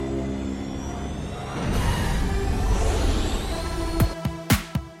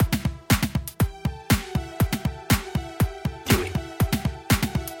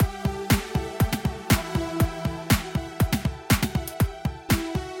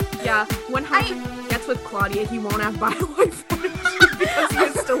Yeah, when Harvey gets with Claudia, he won't have bio-life energy because he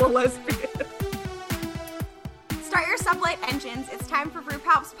is still a lesbian. Start your sublight engines. It's time for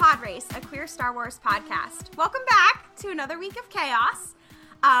Brewpop's Pod Race, a queer Star Wars podcast. Welcome back to another week of chaos.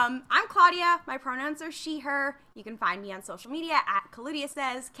 I'm Claudia. My pronouns are she, her. You can find me on social media at Kaludia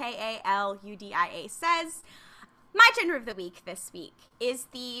Says, K-A-L-U-D-I-A Says. My gender of the week this week is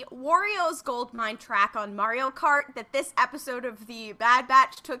the Wario's Goldmine track on Mario Kart that this episode of the Bad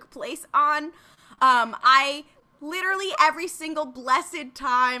Batch took place on. I literally every single blessed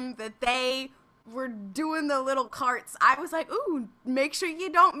time that they were doing the little carts, I was like, ooh, make sure you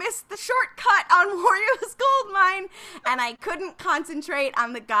don't miss the shortcut on Wario's Goldmine, and I couldn't concentrate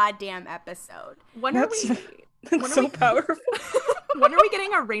on the goddamn episode. That's so powerful. When are we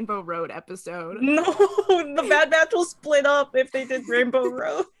getting our Rainbow Road episode? No, the Bad Batch will split up if they did Rainbow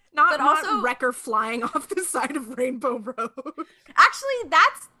Road. Not Wrecker flying off the side of Rainbow Road. Actually,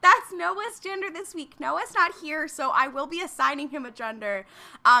 that's Noah's gender this week. Noah's not here, so I will be assigning him a gender.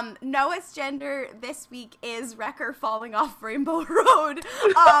 Noah's gender this week is Wrecker falling off Rainbow Road.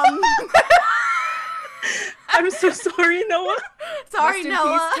 I'm so sorry, Noah. Sorry, Rest in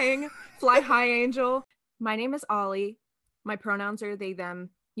Noah. peace, King. Fly high, angel. My name is Ollie. My pronouns are they, them.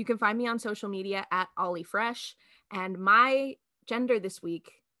 You can find me on social media at Ollie Fresh. And my gender this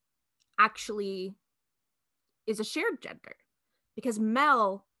week actually is a shared gender because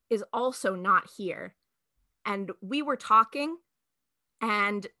Mel is also not here. And we were talking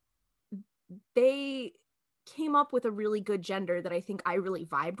and they came up with a really good gender that I think I really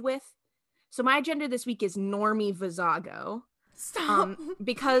vibed with. So my gender this week is Normie Vizago. Stop.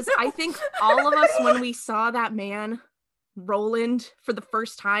 Because I think all of us, when we saw that man, Roland, for the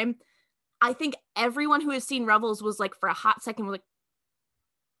first time, I think everyone who has seen Rebels was like, for a hot second, was like,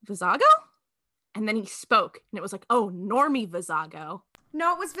 Vizago? And then he spoke, and it was like, oh, Normie Vizago.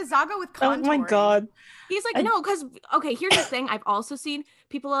 No, it was Vizago with Oh contouring. my god. He's like, no, because, okay, here's the thing. I've also seen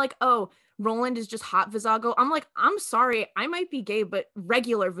people are like, oh, Roland is just hot Vizago. I'm like, I'm sorry, I might be gay, but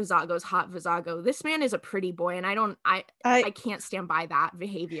regular Vizago's hot Vizago. This man is a pretty boy, and I can't stand by that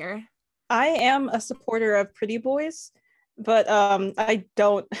behavior. I am a supporter of pretty boys, but I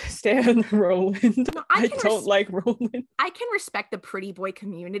don't stand Roland. No, I don't like Roland. I can respect the pretty boy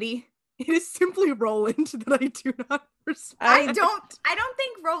community. It is simply Roland that I do not respect. I don't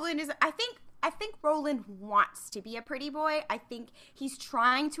think Roland is. I think Roland wants to be a pretty boy. I think he's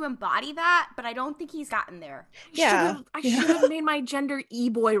trying to embody that, but I don't think he's gotten there. I should have made my gender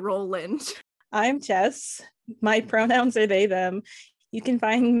e-boy Roland. I'm Jess. My pronouns are they, them. You can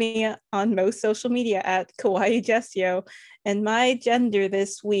find me on most social media at Kawaii Jessio. And my gender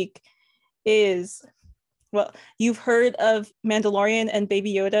this week is, well, you've heard of Mandalorian and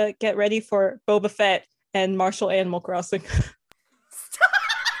Baby Yoda. Get ready for Boba Fett and Marshall Animal Crossing.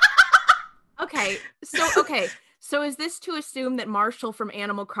 Okay, so is this to assume that Marshall from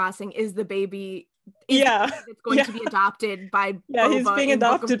Animal Crossing is the baby? It's going to be adopted by Boba. He's being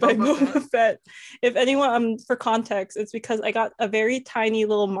adopted by Boba Fett. If anyone, for context, it's because I got a very tiny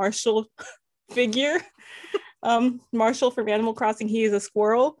little Marshall figure. Marshall from Animal Crossing, he is a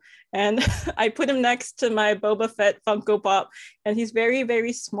squirrel, and I put him next to my Boba Fett Funko Pop, and he's very,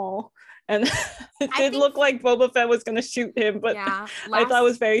 very small. And it look like Boba Fett was going to shoot him, but I thought it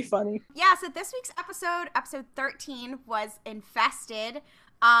was very funny. Yeah, so this week's episode 13, was Infested.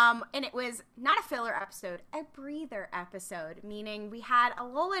 And it was not a filler episode, a breather episode, meaning we had a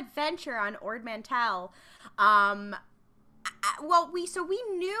little adventure on Ord Mantell. We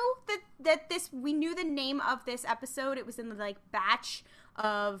knew we knew the name of this episode. It was in the batch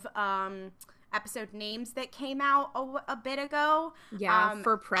of episode names that came out a bit ago. Yeah,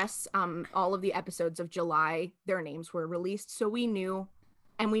 for press, all of the episodes of July, their names were released, so we knew.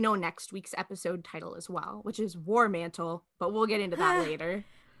 And we know next week's episode title as well, which is War Mantle, but we'll get into that later.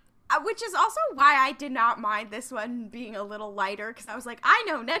 Which is also why I did not mind this one being a little lighter, because I was like, I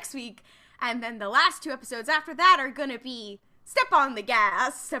know next week, and then the last two episodes after that are going to be step on the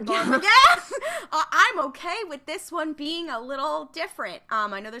gas. I'm okay with this one being a little different.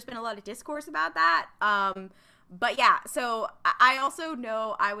 I know there's been a lot of discourse about that. But yeah, so I also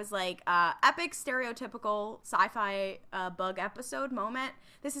know I was like, epic stereotypical sci-fi bug episode moment.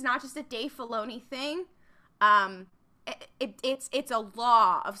 This is not just a Dave Filoni thing. It's a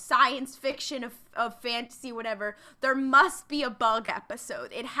law of science fiction, of fantasy, whatever. There must be a bug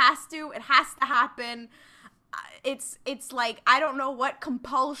episode. It has to happen. It's like, I don't know what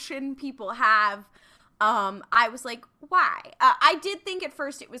compulsion people have. I was like, why? I did think at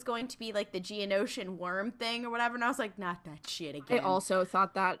first it was going to be like the Geonosian worm thing or whatever, and I was like, not that shit again. I also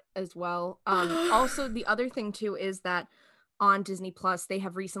thought that as well. Also, the other thing too is that on Disney Plus, they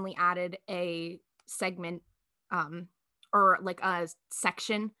have recently added a segment or like a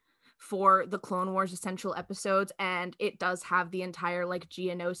section for the Clone Wars Essential episodes, and it does have the entire like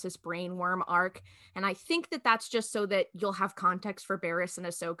Geonosis brainworm arc, and I think that that's just so that you'll have context for Barriss and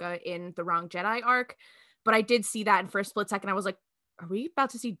Ahsoka in the Wrong Jedi arc. But I did see that, and for a split second I was like, are we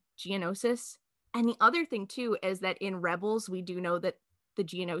about to see Geonosis? And the other thing too is that in Rebels we do know that the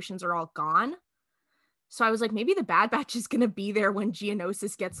Geonosians are all gone, so I was like, maybe the Bad Batch is gonna be there when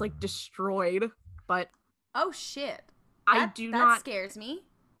Geonosis gets like destroyed. But oh shit, that scares me.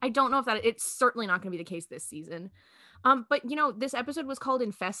 I don't know if it's certainly not going to be the case this season. But you know, this episode was called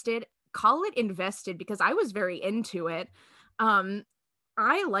Infested. Call it Invested because I was very into it. I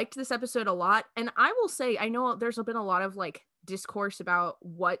liked this episode a lot, and I will say, I know there's been a lot of like discourse about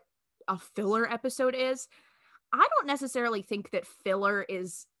what a filler episode is. I don't necessarily think that filler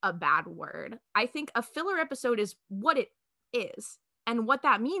is a bad word. I think a filler episode is what it is. And what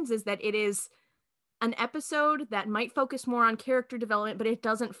that means is that it is an episode that might focus more on character development, but it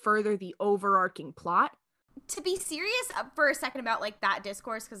doesn't further the overarching plot. To be serious for a second about like that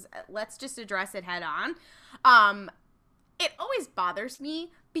discourse, because let's just address it head on. It always bothers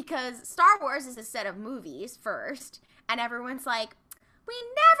me because Star Wars is a set of movies first, and everyone's like, we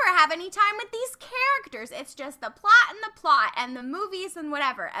never have any time with these characters. It's just the plot and the movies and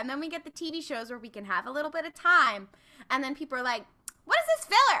whatever. And then we get the TV shows where we can have a little bit of time. And then people are like, what is this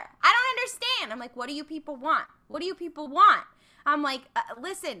filler? I don't understand. I'm like, what do you people want? What do you people want? I'm like,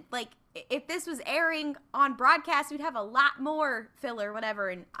 listen, like, if this was airing on broadcast, we'd have a lot more filler, whatever.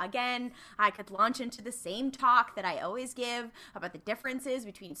 And again, I could launch into the same talk that I always give about the differences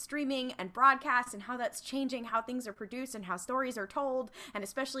between streaming and broadcast and how that's changing how things are produced and how stories are told, and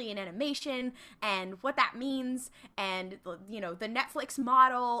especially in animation, and what that means, and, you know, the Netflix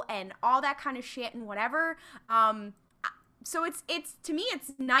model and all that kind of shit and whatever. So it's to me,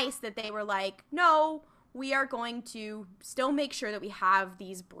 it's nice that they were like, no, we are going to still make sure that we have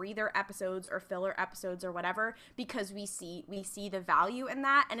these breather episodes or filler episodes or whatever, because we see the value in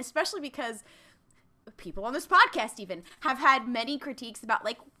that. And especially because people on this podcast even have had many critiques about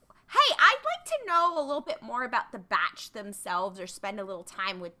like, hey, I'd like to know a little bit more about the batch themselves or spend a little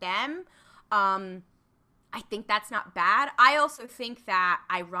time with them. I think that's not bad. I also think that,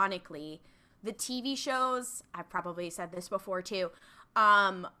 ironically, the TV shows, I've probably said this before too,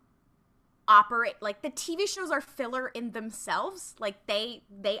 operate like the TV shows are filler in themselves. Like they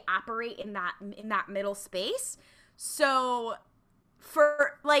operate in that middle space. So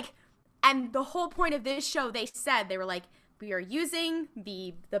for like, and the whole point of this show, they said, they were like, we are using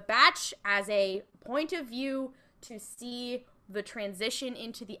the batch as a point of view to see the transition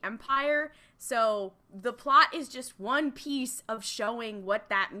into the Empire. So the plot is just one piece of showing what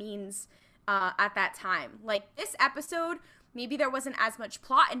that means at that time. Like this episode, maybe there wasn't as much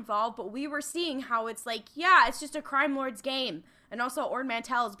plot involved, but we were seeing how it's like, yeah, it's just a crime lord's game. And also Ord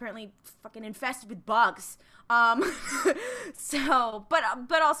Mantell is apparently fucking infested with bugs. So,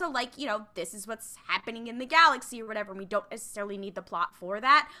 but also like, you know, this is what's happening in the galaxy or whatever. And we don't necessarily need the plot for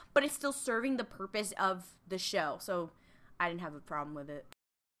that, but it's still serving the purpose of the show. So I didn't have a problem with it.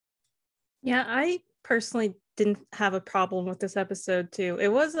 Yeah, I personally didn't have a problem with this episode too. It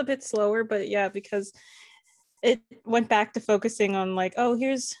was a bit slower, but yeah, because it went back to focusing on like, oh,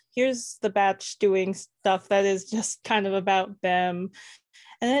 here's the batch doing stuff that is just kind of about them.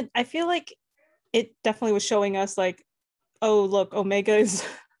 And I feel like it definitely was showing us like, oh, look, Omega is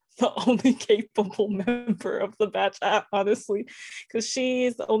the only capable member of the batch, honestly, because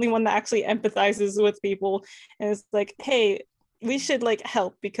she's the only one that actually empathizes with people. And it's like, hey, we should like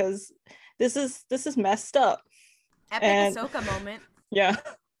help because this is messed up. Epic Ahsoka moment. Yeah.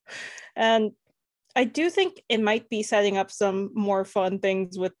 And I do think it might be setting up some more fun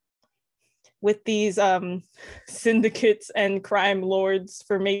things with these syndicates and crime lords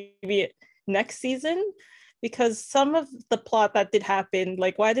for maybe next season, because some of the plot that did happen,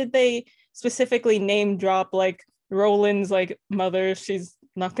 like why did they specifically name drop like Roland's like mother? She's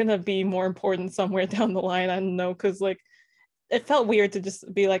not gonna be more important somewhere down the line. I don't know, because like it felt weird to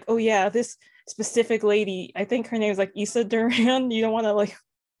just be like, oh yeah, this specific lady, I think her name is like Issa Duran. You don't want to like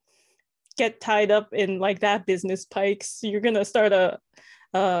get tied up in like that business pikes. You're gonna start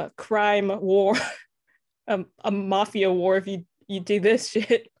a crime war, a mafia war if you do this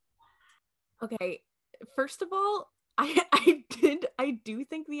shit. Okay, first of all, I do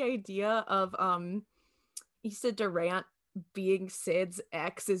think the idea of Issa Durant being Sid's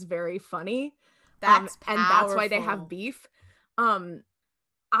ex is very funny. That's and that's why they have beef. I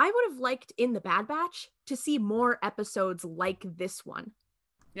would have liked in the Bad Batch to see more episodes like this one.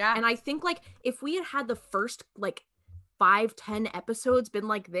 Yeah. And I think like if we had the first like 5-10 episodes been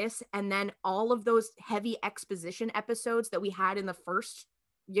like this, and then all of those heavy exposition episodes that we had in the first,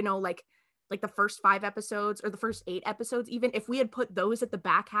 like the first 5 episodes or the first 8 episodes, even if we had put those at the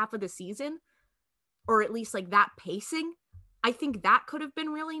back half of the season, or at least like that pacing, I think that could have been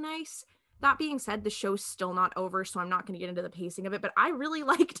really nice. That being said, the show's still not over, so I'm not going to get into the pacing of it, but I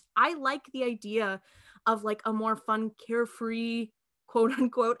like the idea of like a more fun, carefree, quote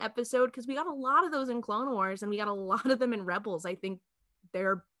unquote episode, because we got a lot of those in Clone Wars and we got a lot of them in Rebels. I think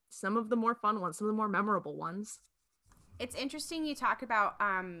they're some of the more fun ones, some of the more memorable ones. It's interesting you talk about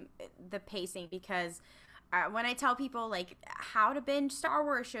the pacing, because when I tell people like how to binge Star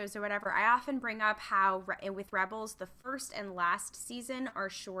Wars shows or whatever, I often bring up how with Rebels, the first and last season are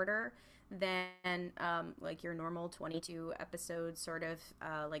shorter than like your normal 22 episode sort of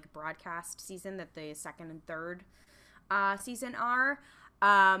like broadcast season that the second and third season are.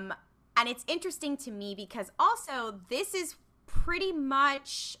 And it's interesting to me because also this is pretty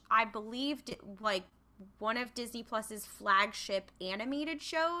much, I believe, like one of Disney Plus's flagship animated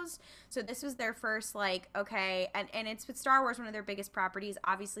shows. So this was their first, like, okay, and it's with Star Wars, one of their biggest properties.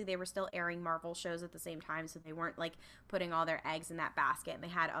 Obviously they were still airing Marvel shows at the same time, so they weren't like putting all their eggs in that basket, and they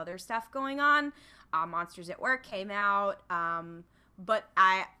had other stuff going on. Monsters at Work came out, but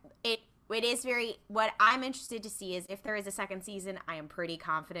it is very, what I'm interested to see is if there is a second season. I am pretty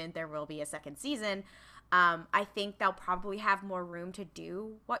confident there will be a second season. I think they'll probably have more room to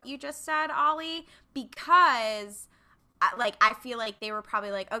do what you just said, Ollie, because I feel like they were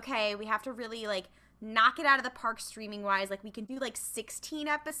probably like, okay, we have to really like knock it out of the park streaming wise. Like we can do like 16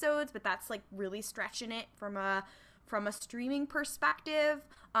 episodes, but that's like really stretching it from a streaming perspective.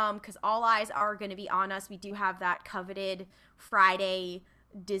 Because all eyes are going to be on us. We do have that coveted Friday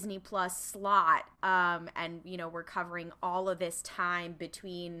Disney Plus slot. And we're covering all of this time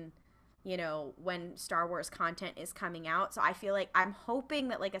between when Star Wars content is coming out. So I feel like I'm hoping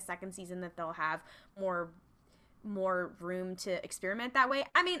that like a second season that they'll have more room to experiment that way.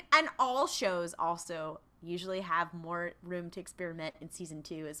 I mean, and all shows also usually have more room to experiment in season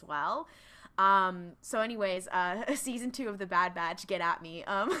 2 as well. So anyways, season 2 of The Bad Batch, get at me.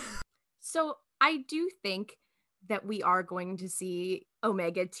 So I do think that we are going to see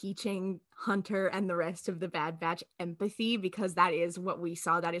Omega teaching Hunter and the rest of the Bad Batch empathy, because that is what we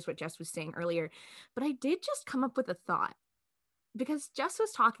saw. That is what Jess was saying earlier. But I did just come up with a thought, because Jess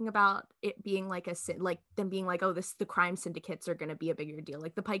was talking about it being like them being like, oh, the crime syndicates are going to be a bigger deal.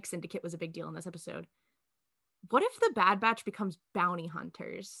 Like the Pike Syndicate was a big deal in this episode. What if the Bad Batch becomes bounty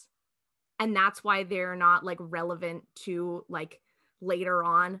hunters? And that's why they're not like relevant to like later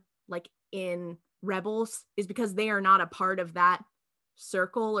on, like in Rebels, is because they are not a part of that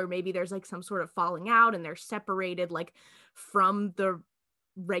circle, or maybe there's like some sort of falling out and they're separated like from the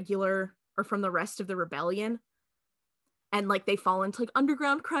regular or from the rest of the rebellion, and like they fall into like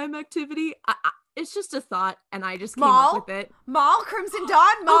underground crime activity. It's just a thought, and I just came up with it. Maul, Crimson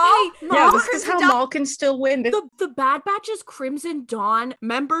Dawn, Maul. Okay. Yeah, this is how Maul can still win. The Bad Batch's Crimson Dawn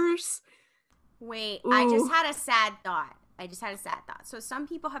members. Wait, ooh. I just had a sad thought. So some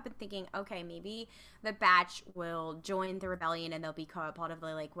people have been thinking, okay, maybe the Batch will join the rebellion and they'll be part of the,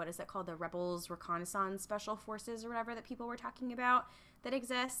 like, what is it called? The Rebels Reconnaissance Special Forces or whatever that people were talking about that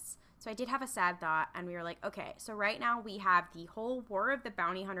exists. So I did have a sad thought, and we were like, okay, so right now we have the whole War of the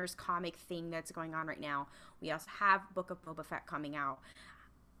Bounty Hunters comic thing that's going on right now. We also have Book of Boba Fett coming out.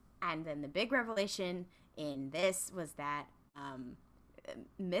 And then the big revelation in this was that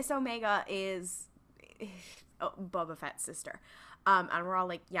Miss Omega is Boba Fett's sister. And we're all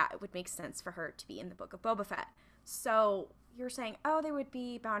like, yeah, it would make sense for her to be in the Book of Boba Fett. So you're saying, oh, they would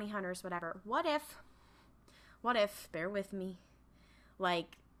be bounty hunters, whatever. What if, bear with me,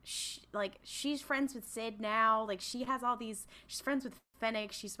 she's friends with Sid now, like she's friends with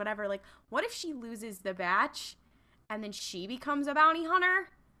Fennec, she's whatever, like what if she loses the Batch and then she becomes a bounty hunter?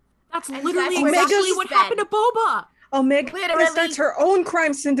 That's literally exactly what happened to Boba. Omega starts her own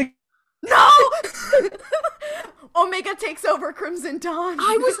crime syndicate. No! Omega takes over Crimson Dawn.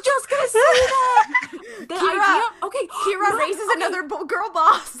 I was just gonna say that. The idea. Okay, Kira raises another girl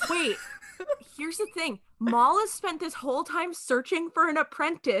boss. Wait, here's the thing. Maul has spent this whole time searching for an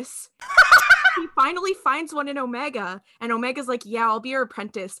apprentice. He finally finds one in Omega, and Omega's like, "Yeah, I'll be your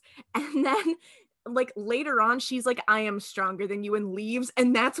apprentice." And then, like later on, she's like, "I am stronger than you," and leaves.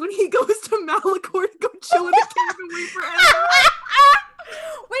 And that's when he goes to Malachor to go chill in the cave and wait forever.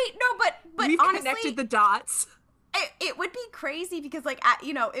 Wait, no, but we've honestly, connected the dots. It would be crazy because, like,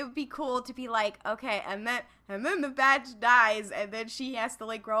 it would be cool to be like, okay, and then the Batch dies, and then she has to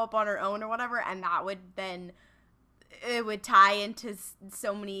like grow up on her own or whatever, and that would then it would tie into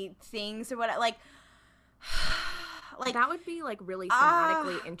so many things or what, like Like that would be like really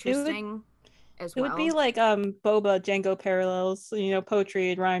thematically interesting as well. It would be like Boba Django parallels, you know,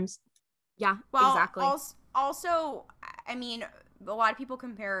 poetry and rhymes. Yeah, well, exactly. Also, I mean, a lot of people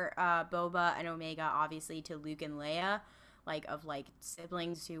compare Boba and Omega obviously to Luke and Leia, like of like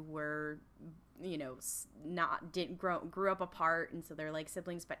siblings who were, you know, didn't grew up apart, and so they're like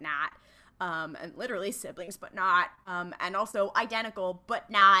siblings but not. And literally siblings but not, and also identical but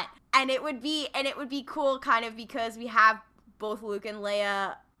not. And it would be cool kind of because we have both Luke and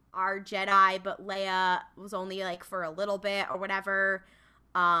Leia are Jedi, but Leia was only like for a little bit or whatever.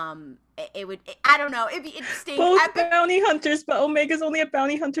 I don't know, it'd be interesting. Both bounty hunters, but Omega's only a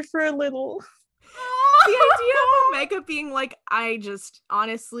bounty hunter for a little. The idea of Omega being like, I just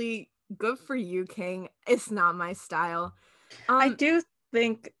honestly, good for you, King. It's not my style. I do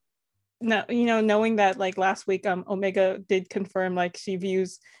think, no, you know, knowing that like last week, Omega did confirm like she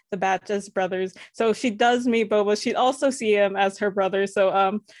views the Batch as brothers. So if she does meet Boba, she'd also see him as her brother.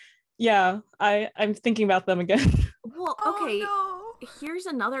 So yeah, I'm thinking about them again. Well, okay. Oh, no. Here's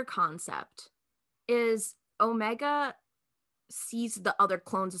another concept: is Omega sees the other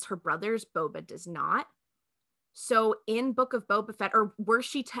clones as her brothers, Boba does not. So in Book of Boba Fett, or were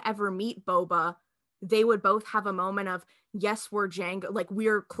she to ever meet Boba, they would both have a moment of, yes, we're Jango, like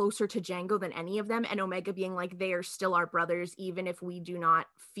we're closer to Jango than any of them, and Omega being like, they are still our brothers, even if we do not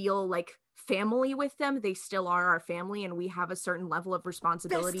feel like family with them, they still are our family, and we have a certain level of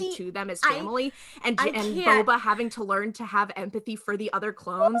responsibility Bestie, to them as family. And Boba having to learn to have empathy for the other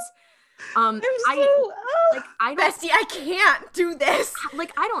clones. Bestie, I can't do this.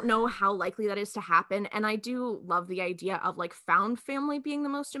 Like, I don't know how likely that is to happen, and I do love the idea of like found family being the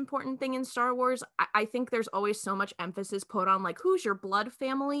most important thing in Star Wars. I think there's always so much emphasis put on like who's your blood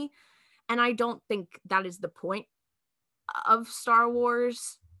family, and I don't think that is the point of Star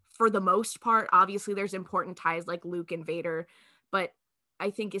Wars for the most part. Obviously there's important ties like Luke and Vader, but I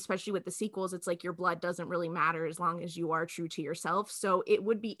think especially with the sequels, it's like your blood doesn't really matter as long as you are true to yourself. So it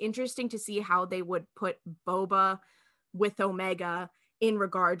would be interesting to see how they would put Boba with Omega in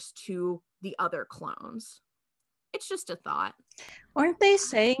regards to the other clones. It's just a thought. Aren't they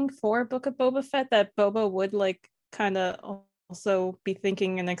saying for Book of Boba Fett that Boba would like kind of also be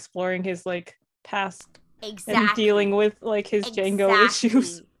thinking and exploring his like past and dealing with like his Jango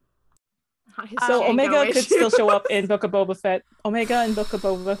issues? So Omega could still show up in Book of Boba Fett. Omega and Book of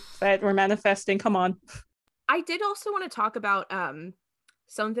Boba Fett were manifesting. Come on. I did also want to talk about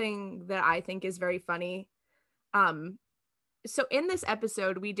something that I think is very funny. So in this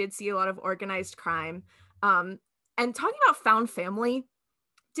episode, we did see a lot of organized crime. And talking about found family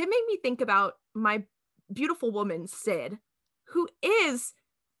did make me think about my beautiful woman, Sid, who is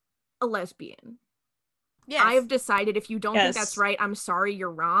a lesbian. Yes. I have decided if you don't think that's right, I'm sorry,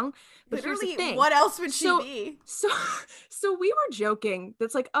 you're wrong. But literally, here's the thing. What else would she be? So we were joking.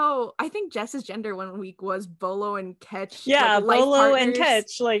 That's like, oh, I think Jess's gender one week was Bolo and Ketch. Yeah, like, Bolo and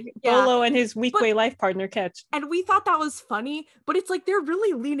Ketch. Like Bolo and his weequay life partner, Ketch. And we thought that was funny, but it's like they're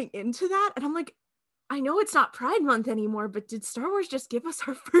really leaning into that. And I'm like, I know it's not Pride Month anymore, but did Star Wars just give us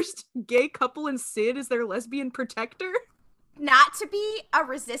our first gay couple and Sid as their lesbian protector? Not to be a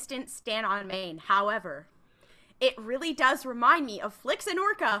resistance stan on main, however, it really does remind me of Flix and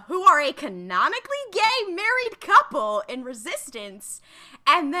Orca, who are a canonically gay married couple in Resistance.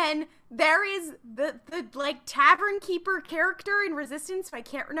 And then there is the like tavern keeper character in Resistance, I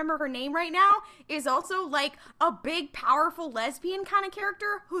can't remember her name right now, is also like a big, powerful lesbian kind of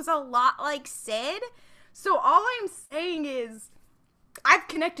character who's a lot like Sid. So all I'm saying is I've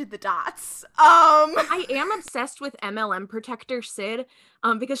connected the dots. I am obsessed with MLM protector Sid,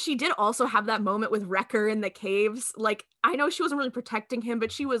 because she did also have that moment with Wrecker in the caves. Like, I know she wasn't really protecting him,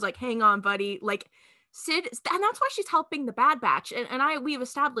 but she was like, hang on, buddy. Like, Sid, and that's why she's helping the Bad Batch. And we've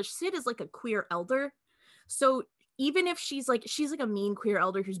established Sid is like a queer elder. So even if she's like a mean queer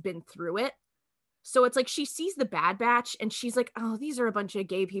elder who's been through it. So it's like she sees the Bad Batch and she's like, oh, these are a bunch of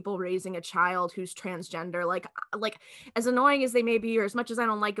gay people raising a child who's transgender. Like as annoying as they may be, or as much as I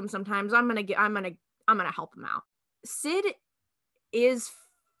don't like them sometimes, I'm gonna help them out. Sid is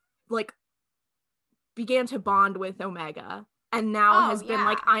like began to bond with Omega and now has been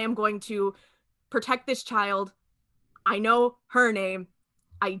like, I am going to protect this child. I know her name.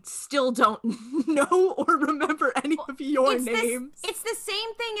 I still don't know or remember any of your names. It's the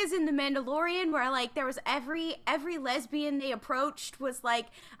same thing as in The Mandalorian, where like there was every lesbian they approached was like,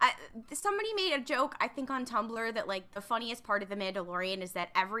 somebody made a joke, I think on Tumblr, that like the funniest part of The Mandalorian is that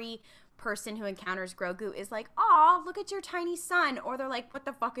every person who encounters Grogu is like, "Aw, look at your tiny son," or they're like, "What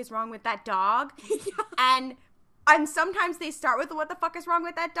the fuck is wrong with that dog?" Yeah. And And sometimes they start with what the fuck is wrong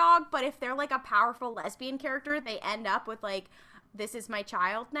with that dog, but if they're like a powerful lesbian character, they end up with like, this is my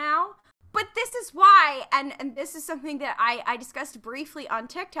child now. But this is why, and this is something that I discussed briefly on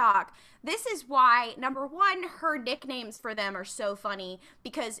TikTok, this is why, number one, her nicknames for them are so funny,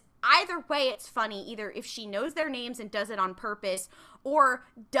 because either way it's funny, either if she knows their names and does it on purpose, or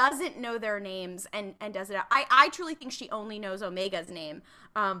doesn't know their names and does it. I truly think she only knows Omega's name,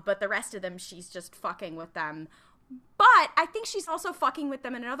 but the rest of them, she's just fucking with them. But I think she's also fucking with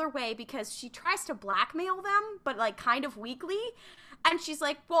them in another way, because she tries to blackmail them, but like kind of weakly. And she's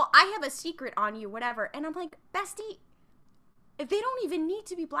like, well, I have a secret on you, whatever. And I'm like, bestie, they don't even need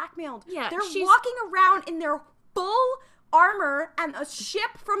to be blackmailed. Yeah, they're walking around in their full armor and a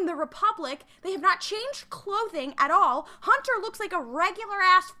ship from the Republic. They have not changed clothing at all. Hunter looks like a regular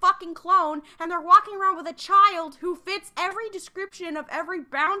ass fucking clone, and they're walking around with a child who fits every description of every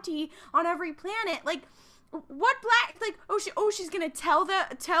bounty on every planet. Like, what she's gonna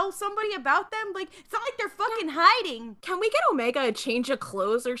tell somebody about them? Like, it's not like they're fucking hiding. Can we get Omega a change of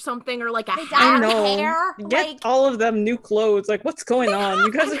clothes or something, or like a They hat? dye I know. hair, Get like- all of them new clothes. Like, what's going on?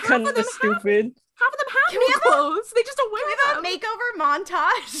 You guys are half kind of of them stupid. Half of them have Can we new have a- clothes. They just don't Can we wear have them. a makeover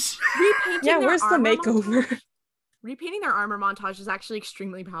montage? Repainting Yeah, their where's the armor makeover? montage- Repainting their armor montage is actually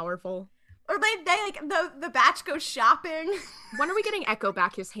extremely powerful. Or they like the batch goes shopping. When are we getting Echo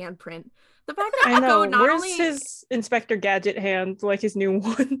back his handprint? The fact that I know. Echo not Where's only his Inspector Gadget hand, like his new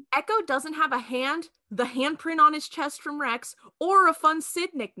one? Echo doesn't have a hand, the handprint on his chest from Rex, or a fun Sid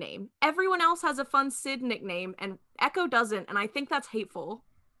nickname. Everyone else has a fun Sid nickname, and Echo doesn't, and I think that's hateful.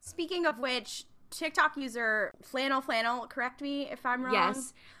 Speaking of which, TikTok user Flannel, correct me if I'm wrong.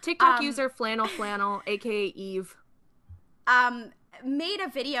 Yes. TikTok user Flannel, aka Eve. Made a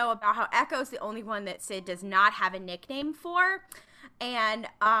video about how Echo's the only one that Sid does not have a nickname for, and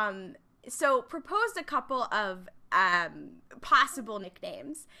so proposed a couple of possible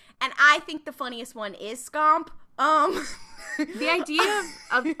nicknames, and I think the funniest one is Scomp. The idea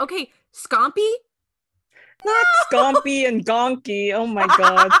of okay, Scompy? Not Scompy and Gonky. Oh my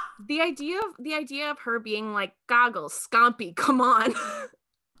god. The idea of her being like Goggles, Scompy, come on.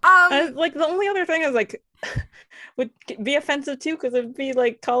 Like, the only other thing is, like, would be offensive too, because it'd be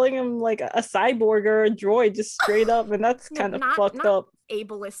like calling him like a cyborg or a droid just straight up, and that's kind of fucked up.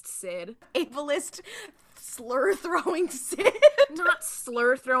 Ableist Sid. Ableist slur throwing Sid. Not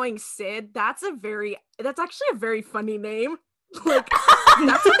slur throwing Sid. That's actually a very funny name. Like,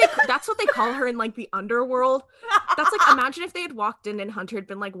 that's what they call her in like the underworld. That's like, imagine if they had walked in and Hunter had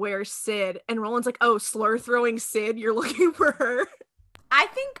been like, "Where's Sid?" And Roland's like, "Oh, slur throwing Sid, you're looking for her." I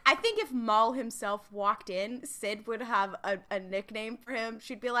think if Maul himself walked in, Sid would have a nickname for him.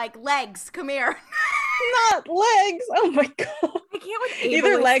 She'd be like, "Legs, come here." Not legs. Oh my god. I can't with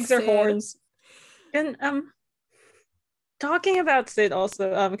Either ableist legs or Sid. horns. And talking about Sid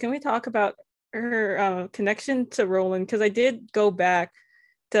also, can we talk about her connection to Roland? Because I did go back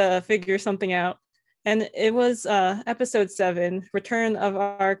to figure something out, and it was episode 7, Return of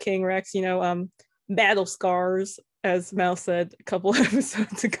our King Rex. Battle scars, as Mel said a couple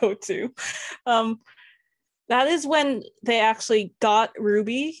episodes ago too. That is when they actually got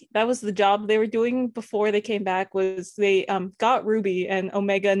Ruby. That was the job they were doing before they came back, was they got Ruby, and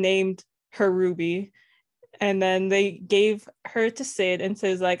Omega named her Ruby. And then they gave her to Sid, and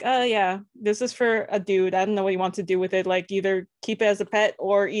Sid's like, "Oh yeah, this is for a dude. I don't know what he wants to do with it. Like, either keep it as a pet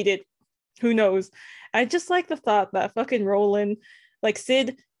or eat it. Who knows?" I just like the thought that fucking Roland, like,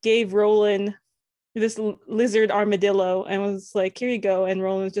 Sid gave Roland this lizard armadillo and was like, "Here you go." And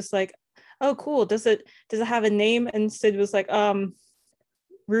Roland was just like, "Oh, cool. Does it have a name?" And Sid was like,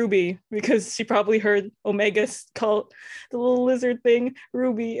 Ruby, because she probably heard Omega call the little lizard thing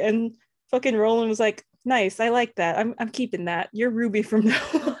Ruby. And fucking Roland was like, "Nice, I like that. I'm keeping that. You're Ruby from now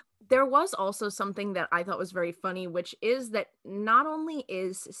on." There was also something that I thought was very funny, which is that not only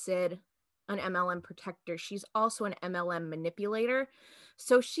is Sid an MLM protector, she's also an MLM manipulator.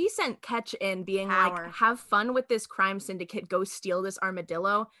 So she sent Ketch in being Power. like, "Have fun with this crime syndicate, go steal this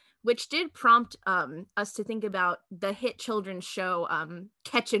armadillo," which did prompt us to think about the hit children's show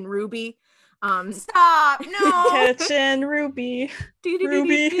Ketch and Ruby. Stop! No. Ketch and Ruby.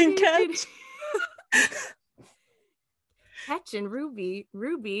 Ruby and Ketch. Ketch and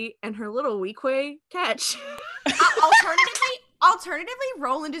Ruby and her little Weequay Ketch. Alternatively,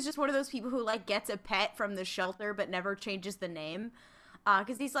 Roland is just one of those people who like gets a pet from the shelter but never changes the name.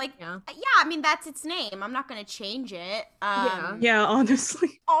 Because he's like, yeah, I mean, that's its name. I'm not going to change it. Yeah,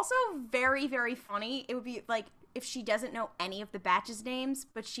 honestly. Also, very, very funny. It would be like if she doesn't know any of the batch's names,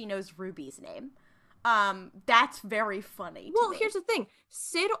 but she knows Ruby's name. That's very funny. Well, here's the thing.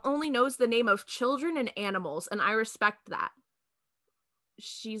 Sid only knows the name of children and animals, and I respect that.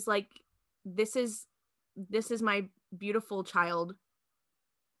 She's like, this is my beautiful child,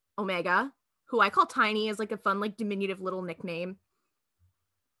 Omega, who I call Tiny as like a fun, like diminutive little nickname.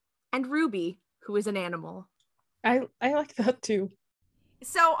 And Ruby, who is an animal. I like that too.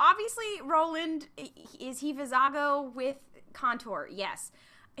 So obviously Roland, is he Vizago with contour? Yes.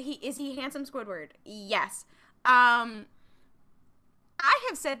 Is he handsome Squidward? Yes. I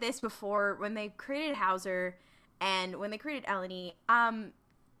have said this before when they created Hauser and when they created Eleni.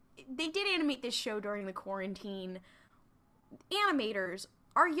 They did animate this show during the quarantine. Animators,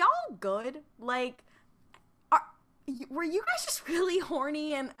 are y'all good? Like, were you guys just really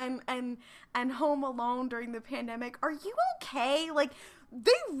horny and home alone during the pandemic? Are you okay? Like,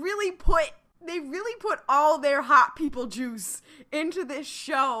 they really put all their hot people juice into this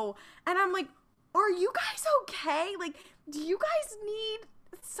show, and I'm like, are you guys okay? Like, do you guys need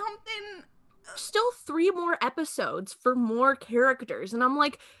something? Still 3 more episodes for more characters, and I'm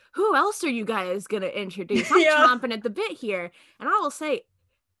like, who else are you guys gonna introduce? I'm chomping at the bit here. And I will say,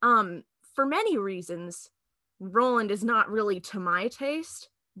 for many reasons, Roland is not really to my taste,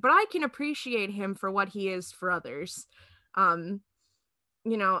 but I can appreciate him for what he is for others.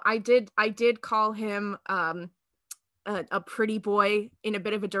 You know, I did call him a pretty boy in a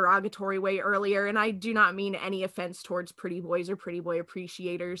bit of a derogatory way earlier, and I do not mean any offense towards pretty boys or pretty boy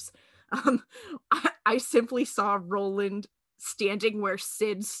appreciators. I simply saw Roland standing where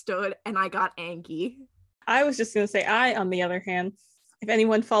Sid stood, and I got angry. I was just gonna say, I, on the other hand, if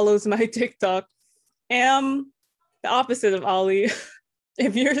anyone follows my TikTok, am the opposite of Ollie.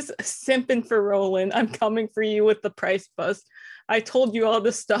 If you're simping for Roland, I'm coming for you with the price bust. I told you all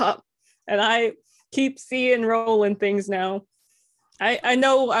to stop, and I keep seeing Roland things now. I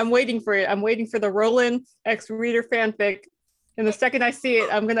know I'm waiting for it. I'm waiting for the Roland X Reader fanfic, and the second I see it,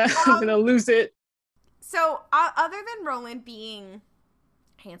 I'm gonna lose it. So, other than Roland being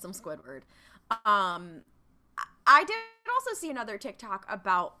handsome Squidward, I did also see another TikTok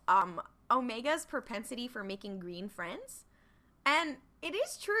about Omega's propensity for making green friends, and it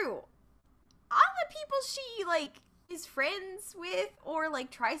is true. All the people she like is friends with or like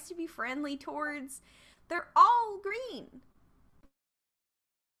tries to be friendly towards, they're all green.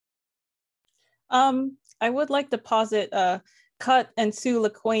 I would like to posit Cut and Sue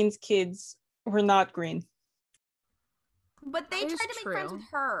LaQuane's kids were not green. But they tried to make friends with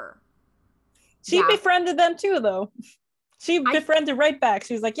her. She befriended them too, though. She befriended right back.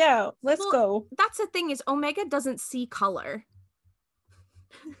 She was like, yeah, let's go. That's the thing, is Omega doesn't see color.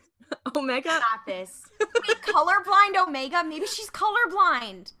 Omega? Not this. Wait, colorblind Omega? Maybe she's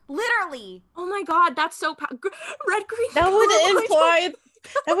colorblind. Literally. Oh my god, that's so red, green. That would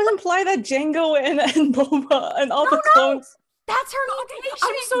imply that Django and Boba and all the clones. That's her mutation.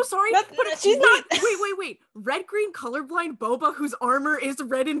 I'm so sorry, but she's not. Wait. Red, green, colorblind Boba, whose armor is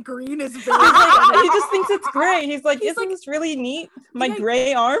red and green, is very. He just thinks it's gray. He's like, isn't this really neat? My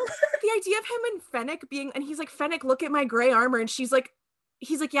gray armor. The idea of him and Fennec being, and he's like, Fennec, look at my gray armor, and he's like,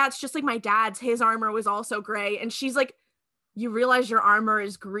 yeah, it's just like my dad's. His armor was also gray, and she's like, you realize your armor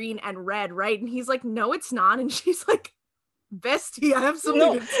is green and red, right? And he's like, no, it's not, and she's like, bestie, I have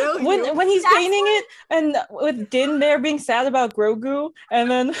something to tell you. When he's painting it, and with Din there being sad about Grogu, and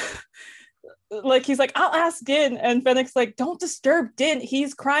then like he's like, I'll ask Din, and Fennec's like, don't disturb Din,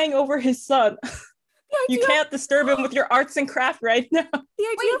 he's crying over his son. You can't disturb him with your arts and craft right now. The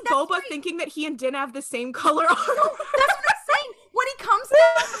idea of Boba thinking that he and Din have the same color armor. No, that's what I'm saying. When he comes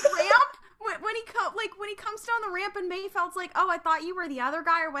down the ramp, when he comes down the ramp, and Mayfeld's like, oh, I thought you were the other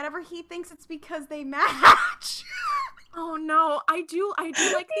guy or whatever, he thinks it's because they match. Oh no, I do like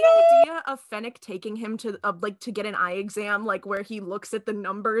the idea of Fennec taking him to to get an eye exam, like where he looks at the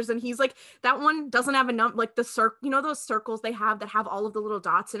numbers and he's like, that one doesn't have a number, like the you know those circles they have that have all of the little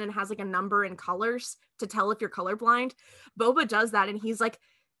dots in it and has like a number and colors to tell if you're colorblind. Boba does that and he's like,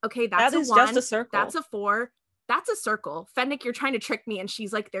 okay, that's a 1, just a circle. That's a 4, that's a circle. Fennec, you're trying to trick me. And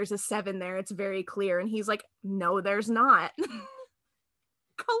she's like, there's a 7 there, it's very clear. And he's like, no, there's not.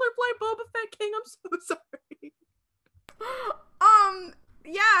 Colorblind Boba Fett King, I'm so sorry.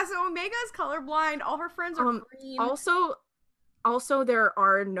 Yeah, so Omega's colorblind, all her friends are green. Also there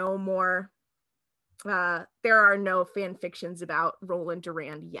are no more there are no fan fictions about Roland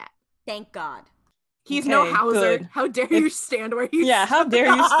Durand yet. Thank God. He's no Hauser. Good. How dare you stand where you stood? How dare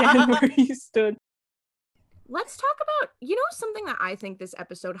you stand where you stood? Let's talk about, something that I think this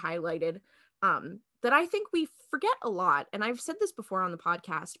episode highlighted, that I think we forget a lot, and I've said this before on the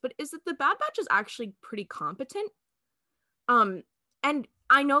podcast, but is that the Bad Batch is actually pretty competent. And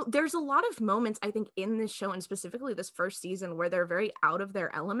I know there's a lot of moments, I think, in this show, and specifically this first season, where they're very out of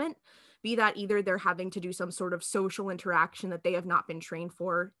their element, be that either they're having to do some sort of social interaction that they have not been trained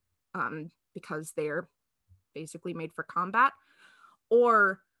for, because they're basically made for combat,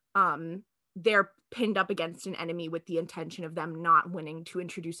 or they're pinned up against an enemy with the intention of them not winning to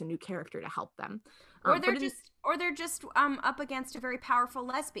introduce a new character to help them. Or they're just up against a very powerful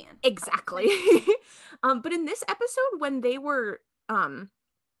lesbian. Exactly. But in this episode, when they were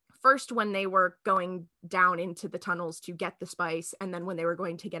first when they were going down into the tunnels to get the spice, and then when they were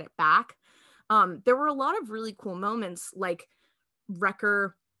going to get it back, there were a lot of really cool moments, like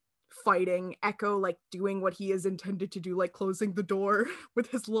Wrecker fighting Echo, like doing what he is intended to do, like closing the door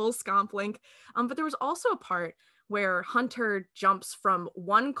with his little scomp link. But there was also a part where Hunter jumps from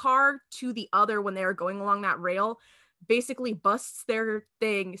one car to the other when they are going along that rail, basically busts their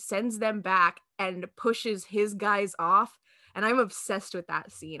thing, sends them back, and pushes his guys off. And I'm obsessed with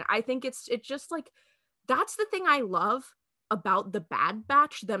that scene. I think it's just like, that's the thing I love about the Bad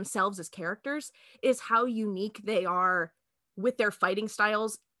Batch themselves as characters, is how unique they are with their fighting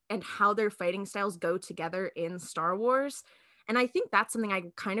styles and how their fighting styles go together in Star Wars. And I think that's something I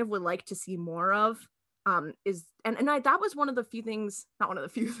kind of would like to see more of. That was one of the few things, not one of the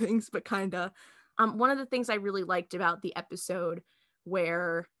few things, but kind of one of the things I really liked about the episode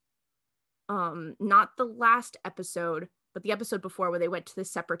where, not the last episode, but the episode before, where they went to the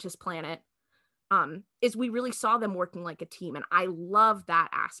Separatist planet, is we really saw them working like a team. And I love that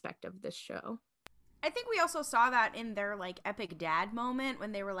aspect of this show. I think we also saw that in their, like, epic dad moment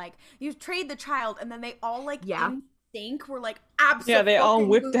when they were like, you trade the child, and then they all, like, in sync were like, absolutely. Yeah, they all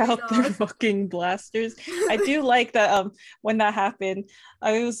whipped out their fucking blasters. I do like that when that happened,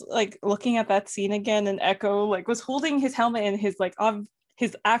 I was like looking at that scene again, and Echo like was holding his helmet in his like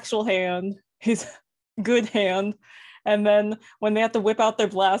his actual hand, his good hand. And then when they have to whip out their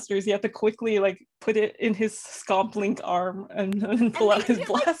blasters, you have to quickly like put it in his Scomp Link arm and pull out his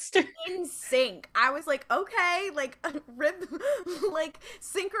blaster. Like, in sync. I was like, okay, like like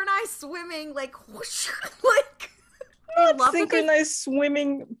synchronized swimming, like whoosh, like synchronized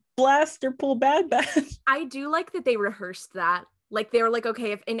swimming blaster pull Bad Batch. I do like that they rehearsed that. Like, they were like,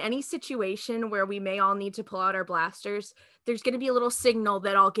 okay, if in any situation where we may all need to pull out our blasters, there's going to be a little signal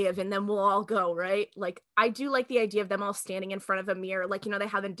that I'll give, and then we'll all go, right? Like, I do like the idea of them all standing in front of a mirror. Like, you know, they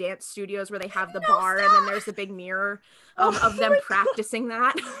have in dance studios where they have the bar, and then there's a big mirror of them practicing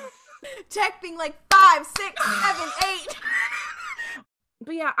that. Tech being like 5, 6, 7, 8.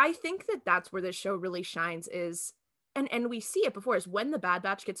 But yeah, I think that that's where this show really shines is, and we see it before, is when the Bad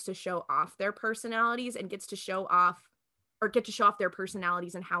Batch gets to show off their personalities and get to show off their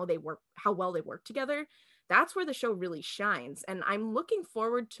personalities and how well they work together. That's where the show really shines. And I'm looking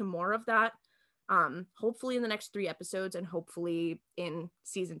forward to more of that. Hopefully in the next 3 episodes, and hopefully in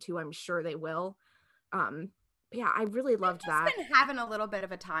season 2, I'm sure they will. Yeah, I really loved that. They've been having a little bit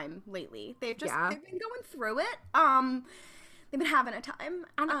of a time lately. They've been going through it. They've been having a time.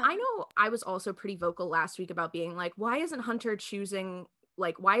 And I know I was also pretty vocal last week about being like, why isn't Hunter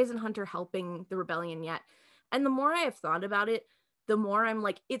helping the rebellion yet? And the more I have thought about it, the more I'm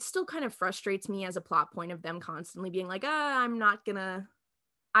like, it still kind of frustrates me as a plot point of them constantly being like, I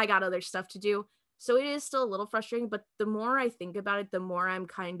got other stuff to do. So it is still a little frustrating, but the more I think about it, the more I'm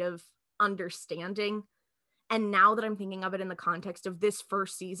kind of understanding. And now that I'm thinking of it in the context of this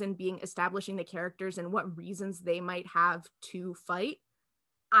first season being establishing the characters and what reasons they might have to fight,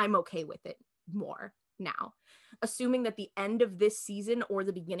 I'm okay with it more now. Assuming that the end of this season or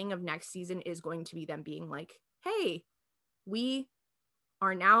the beginning of next season is going to be them being like, hey, we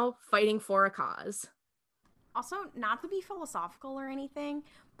are now fighting for a cause. Also, not to be philosophical or anything,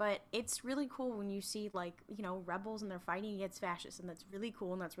 but it's really cool when you see, like, you know, rebels and they're fighting against fascists, and that's really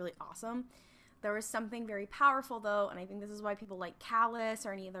cool and that's really awesome. There is something very powerful, though, and I think this is why people like Callus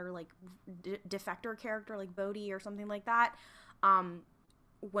or any other, like, defector character like Bodhi or something like that,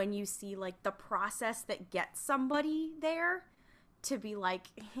 when you see, like, the process that gets somebody there to be like,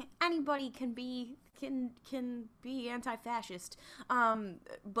 anybody can be anti-fascist,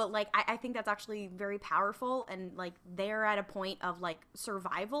 but like I think that's actually very powerful, and like they're at a point of like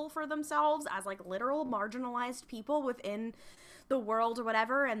survival for themselves as like literal marginalized people within the world or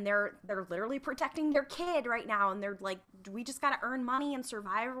whatever, and they're literally protecting their kid right now, and they're like, we just gotta earn money and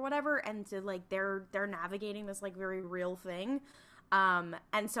survive or whatever, and to like they're navigating this like very real thing.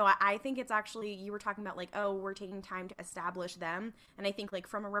 And so I think it's actually, you were talking about like, oh, we're taking time to establish them. And I think like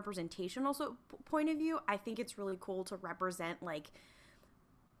from a representational point of view, I think it's really cool to represent like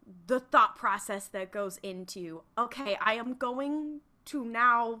the thought process that goes into, okay, I am going to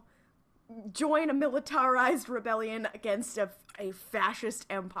now join a militarized rebellion against a fascist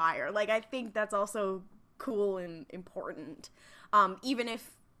empire. Like, I think that's also cool and important. Even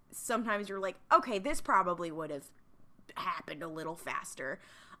if sometimes you're like, okay, this probably would have happened a little faster.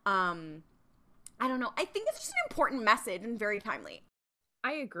 I don't know. I think it's just an important message and very timely.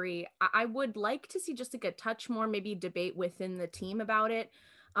 I agree. I would like to see just like a touch more maybe debate within the team about it.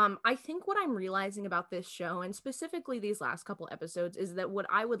 I think what I'm realizing about this show, and specifically these last couple episodes, is that what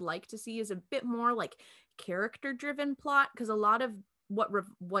I would like to see is a bit more like character-driven plot, because a lot of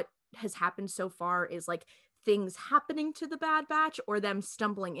what has happened so far is like things happening to the Bad Batch or them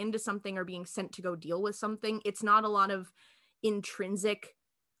stumbling into something or being sent to go deal with something. It's not a lot of intrinsic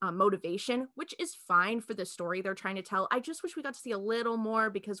motivation, which is fine for the story they're trying to tell. I just wish we got to see a little more,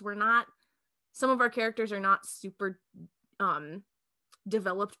 because some of our characters are not super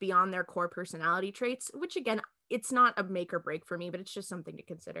developed beyond their core personality traits, which again, it's not a make or break for me, but it's just something to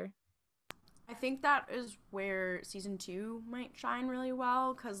consider. I think that is where season 2 might shine really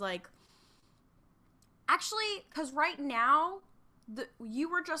well, because right now you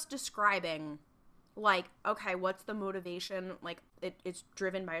were just describing like, okay, what's the motivation? Like, it's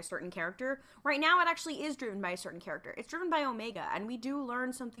driven by a certain character. Right now, it actually is driven by a certain character. It's driven by Omega, and we do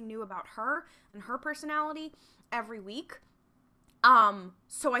learn something new about her and her personality every week.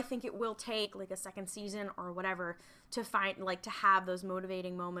 So I think it will take like a second season or whatever to find, like, to have those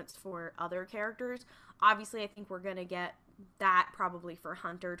motivating moments for other characters. Obviously, I think we're gonna get that probably for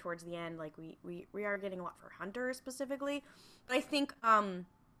Hunter towards the end. Like, we are getting a lot for Hunter specifically, but I think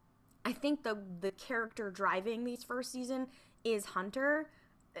the character driving these first season is Omega.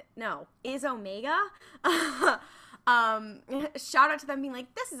 Shout out to them being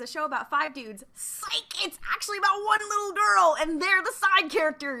like, this is a show about 5 dudes. Psych! It's actually about one little girl, and they're the side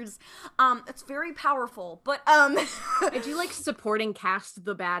characters. It's very powerful, but I do like supporting cast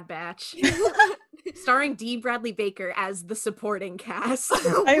The Bad Batch. Starring D. Bradley Baker as the supporting cast.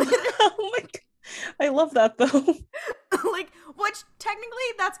 Oh my God. I love that though. Like, which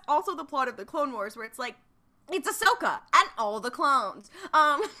technically that's also the plot of the Clone Wars, where it's like, it's Ahsoka and all the clones.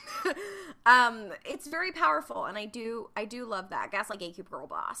 It's very powerful, and I do love that. Gaslight Gatekeep Girl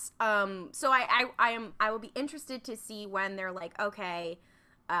Boss. So I will be interested to see when they're like, okay,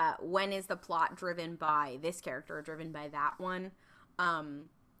 when is the plot driven by this character or driven by that one?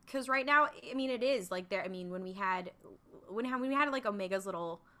 Because right now, I mean, it is like there. I mean, when we had like Omega's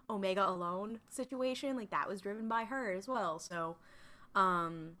little Omega alone situation, like that was driven by her as well. So,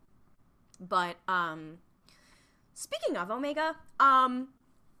 speaking of Omega,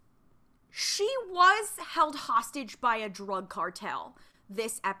 she was held hostage by a drug cartel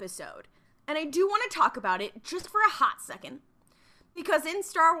this episode. And I do want to talk about it just for a hot second. Because in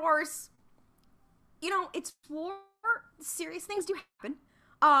Star Wars, it's war, serious things do happen.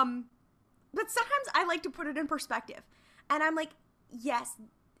 But sometimes I like to put it in perspective. And I'm like, yes,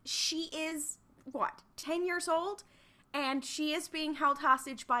 she is, 10 years old? And she is being held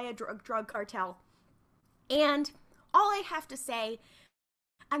hostage by a drug cartel. And all I have to say,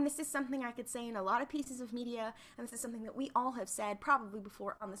 and this is something I could say in a lot of pieces of media, and this is something that we all have said probably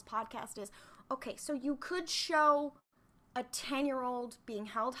before on this podcast, is, okay, so you could show a 10-year-old being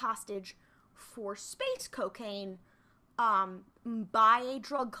held hostage for space cocaine by a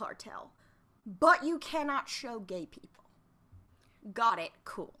drug cartel, but you cannot show gay people. Got it.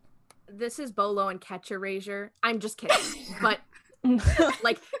 Cool. This is Bolo and Catch Erasure. I'm just kidding. But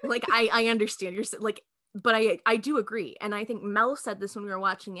I understand. You're like, but I do agree. And I think Mel said this when we were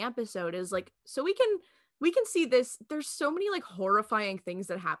watching the episode, is like, so we can see this. There's so many like horrifying things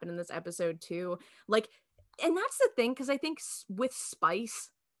that happen in this episode too. Like, and that's the thing, because I think with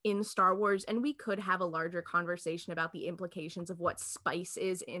spice in Star Wars, and we could have a larger conversation about the implications of what spice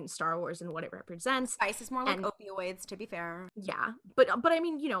is in Star Wars and what it represents. Spice is more like opioids, to be fair. Yeah, but I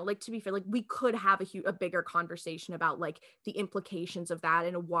mean, like, to be fair, like, we could have a bigger conversation about like the implications of that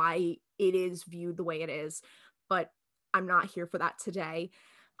and why it is viewed the way it is, but I'm not here for that today.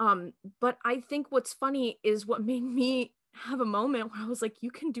 But I think what's funny is what made me have a moment where I was like, you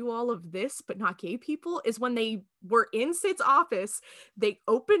can do all of this but not gay people, is when they were in Sid's office, they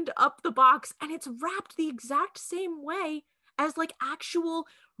opened up the box and it's wrapped the exact same way as like actual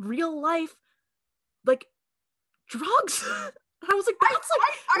real life like drugs. I was like, that's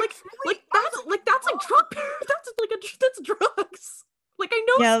that's drugs. Like, I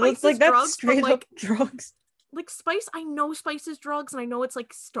know spice is drugs, straight but, up drugs. Like, spice, I know spice is drugs, and I know it's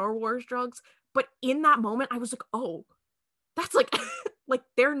like Star Wars drugs, but in that moment I was like, oh, that's like like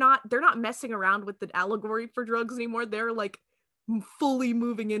they're not messing around with the allegory for drugs anymore. They're like fully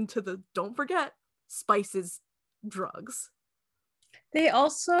moving into the, don't forget, spice is drugs. They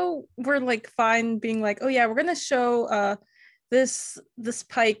also were like fine being like, oh yeah, we're gonna show this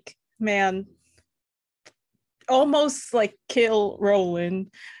Pike man almost like kill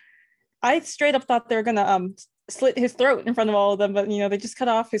Roland. I straight up thought they were gonna slit his throat in front of all of them, but they just cut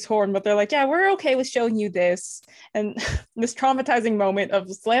off his horn. But they're like, yeah, we're okay with showing you this, and this traumatizing moment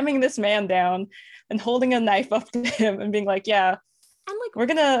of slamming this man down and holding a knife up to him and being like, yeah, and like we're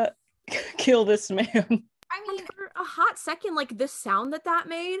gonna kill this man. I mean, for a hot second, like the sound that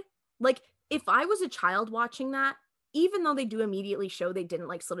made, like if I was a child watching that, even though they do immediately show they didn't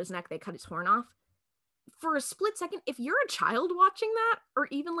like slit his neck, they cut his horn off. For a split second, if you're a child watching that, or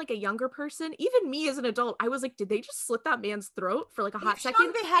even like a younger person, even me as an adult, I was like, did they just slit that man's throat for like a hot second?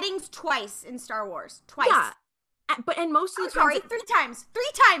 They've shown beheadings twice in Star Wars. Twice. Yeah. And most of the time,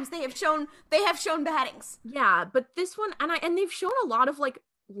 three times they have shown beheadings. Yeah, but this one, and they've shown a lot of like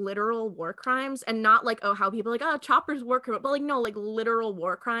literal war crimes, and not like, oh, how people like, oh, Chopper's war crime, but like no, like literal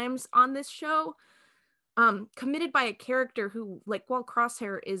war crimes on this show, committed by a character who, like, while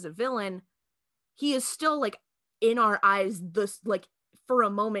Crosshair is a villain, he is still like in our eyes this, like, for a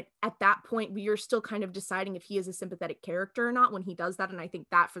moment at that point we are still kind of deciding if he is a sympathetic character or not when he does that. And I think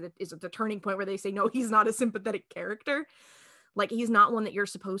that is the turning point where they say, no, he's not a sympathetic character, like he's not one that you're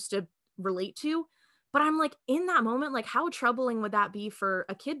supposed to relate to. But I'm like, in that moment, like, how troubling would that be for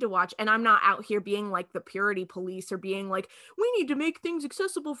a kid to watch? And I'm not out here being like the purity police or being like, we need to make things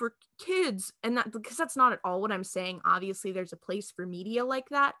accessible for kids, and that, because that's not at all what I'm saying. Obviously there's a place for media like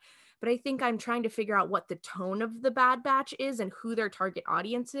that, but I think I'm trying to figure out what the tone of the Bad Batch is and who their target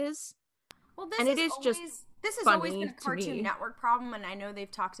audience is. Well, this has always been a Cartoon Network problem, and I know they've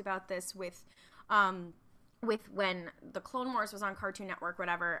talked about this with when the Clone Wars was on Cartoon Network,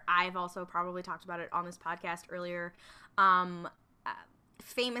 whatever. I've also probably talked about it on this podcast earlier.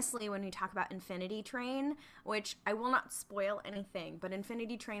 Famously, when we talk about Infinity Train, which I will not spoil anything, but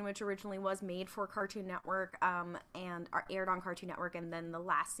Infinity Train, which originally was made for Cartoon Network and aired on Cartoon Network, and then the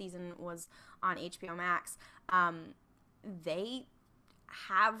last season was on HBO Max, they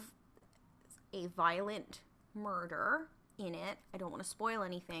have a violent murder in it. I don't want to spoil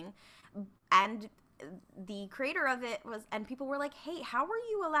anything. And the creator of it and people were like, hey, how were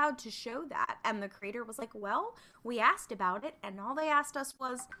you allowed to show that? And the creator was like, well, we asked about it, and all they asked us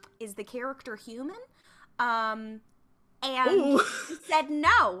was, is the character human? And we said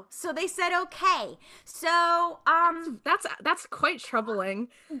no. So they said okay. So that's quite troubling.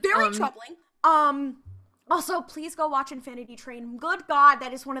 Very troubling. Also, please go watch Infinity Train. Good God,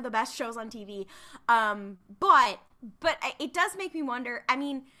 that is one of the best shows on TV. But it does make me wonder. I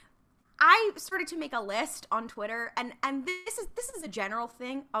mean, I started to make a list on Twitter, and this is a general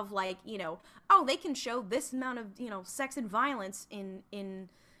thing of like, oh, they can show this amount of, sex and violence in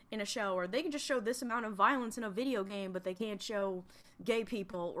a show, or they can just show this amount of violence in a video game, but they can't show gay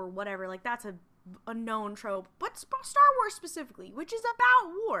people or whatever. Like, that's a known trope. But Star Wars specifically, which is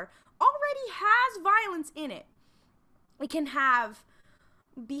about war, already has violence in it. It can have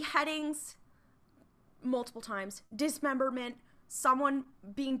beheadings multiple times, dismemberment, someone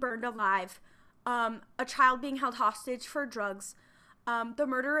being burned alive, a child being held hostage for drugs, the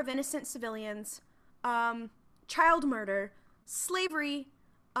murder of innocent civilians, child murder, slavery,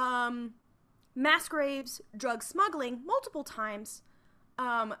 mass graves, drug smuggling multiple times,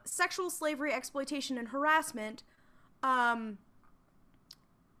 sexual slavery, exploitation, and harassment, and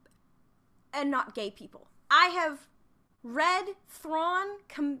not gay people. I have read Thrawn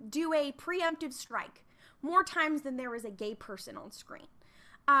do a preemptive strike more times than there is a gay person on screen.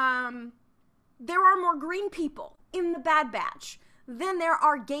 There are more green people in the Bad Batch than there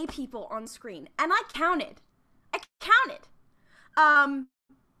are gay people on screen. And I counted.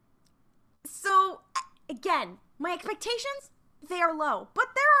 So, again, my expectations, they are low. But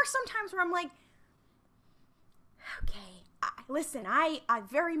there are some times where I'm like, okay, listen, I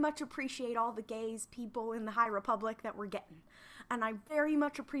very much appreciate all the gays people in the High Republic that we're getting. And I very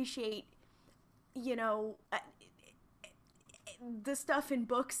much appreciate, the stuff in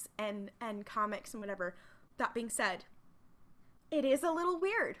books and comics and whatever. That being said, it is a little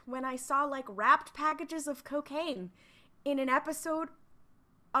weird when I saw like wrapped packages of cocaine in an episode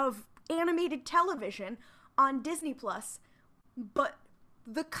of animated television on Disney Plus, but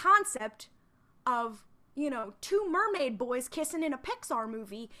the concept of, two mermaid boys kissing in a Pixar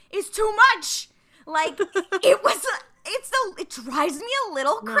movie is too much. Like, it drives me a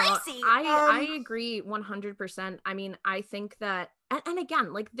little crazy. I agree 100%. I mean, I think that, and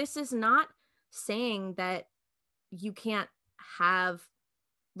again, like, this is not saying that you can't have,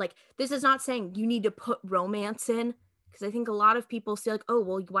 like, this is not saying you need to put romance in Because I think a lot of people say like, oh,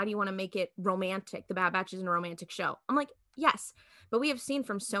 well, why do you want to make it romantic? The Bad Batch isn't a romantic show. I'm like, yes, but we have seen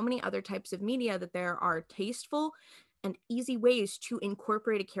from so many other types of media that there are tasteful and easy ways to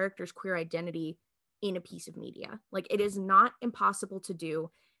incorporate a character's queer identity in a piece of media. Like, it is not impossible to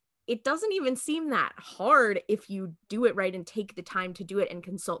do. It doesn't even seem that hard if you do it right and take the time to do it and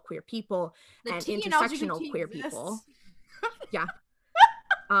consult queer people and intersectional queer people. Yeah.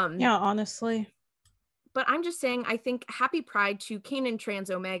 Yeah, honestly. But I'm just saying, I think happy pride to Kanan Trans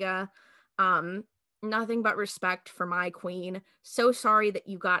Omega. Nothing but respect for my queen. So sorry that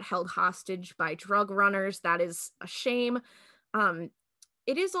you got held hostage by drug runners. That is a shame.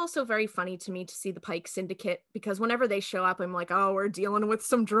 It is also very funny to me to see the Pike Syndicate, because whenever they show up, I'm like, oh, we're dealing with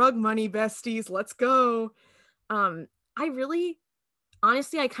some drug money, besties. Let's go.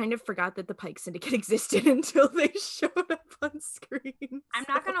 Honestly, I kind of forgot that the Pike Syndicate existed until they showed up on screen. I'm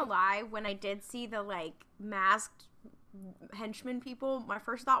not gonna lie, when I did see the, like, masked henchmen people, my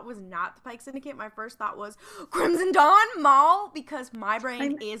first thought was not the Pike Syndicate. My first thought was Crimson Dawn, Maul, because my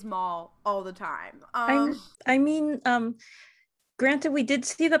brain is Maul all the time. Granted, we did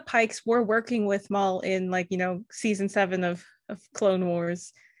see the Pikes were working with Maul in, like, you know, season 7 of Clone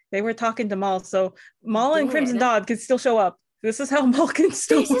Wars. They were talking to Maul, so Maul and Crimson Dawn could still show up. This is how Maul can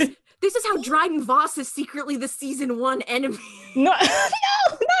still win. This is how Dryden Voss is secretly the season 1 enemy. No, not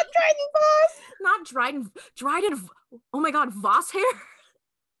Dryden Voss. Not Dryden. Oh my God, Voss hair.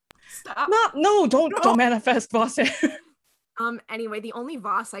 Stop. Don't manifest Voss hair. Anyway, the only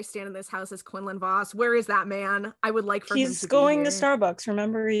Voss I stand in this house is Quinlan Voss. Where is that man? I would like for him to be here. He's going to Starbucks.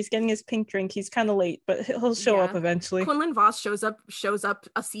 Remember, he's getting his pink drink. He's kind of late, but he'll show up eventually. Quinlan Voss shows up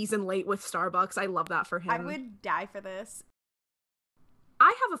a season late with Starbucks. I love that for him. I would die for this.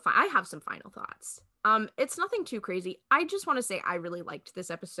 I have some final thoughts. It's nothing too crazy. I just want to say I really liked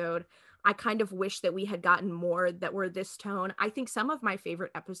this episode. I kind of wish that we had gotten more that were this tone. I think some of my favorite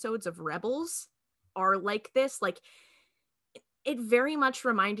episodes of Rebels are like this. Like, it very much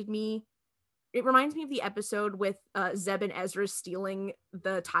reminds me of the episode with Zeb and Ezra stealing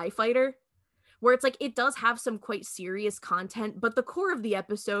the TIE fighter, where it's like, it does have some quite serious content, but the core of the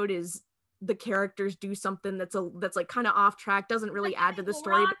episode is the characters do something that's like kind of off track, doesn't really add to the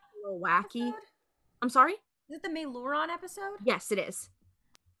story, but a little wacky. Episode? I'm sorry? Is it the Mayloron episode? Yes, it is.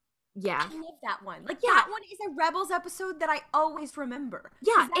 Yeah. I love that one. Like, that one is a Rebels episode that I always remember.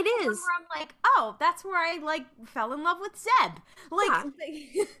 Yeah, it is. Where I'm like, oh, that's where I, like, fell in love with Zeb. Like,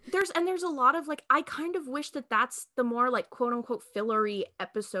 yeah. there's a lot of, like, I kind of wish that that's the more, like, quote-unquote fillery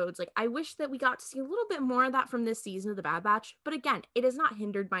episodes. Like, I wish that we got to see a little bit more of that from this season of The Bad Batch. But again, it is not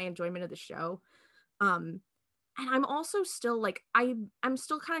hindered my enjoyment of the show. And I'm also still, like, I'm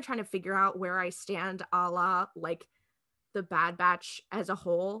still kind of trying to figure out where I stand a la, like, The Bad Batch as a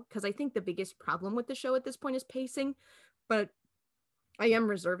whole, because I think the biggest problem with the show at this point is pacing, but I am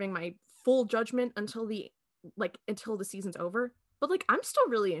reserving my full judgment until the season's over. But, like, I'm still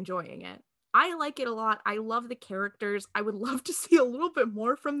really enjoying it. I like it a lot. I love the characters. I would love to see a little bit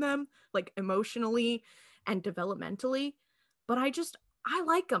more from them, like, emotionally and developmentally, but I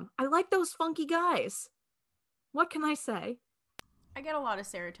like them. I like those funky guys. What can I say? I get a lot of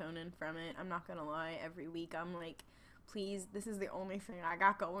serotonin from it. I'm not gonna lie. Every week I'm like, please, this is the only thing I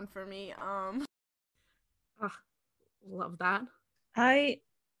got going for me. Love that. I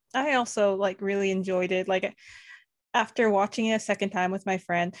also, like, really enjoyed it. Like, after watching it a second time with my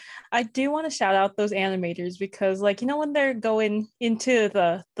friend, I do want to shout out those animators, because, like, you know, when they're going into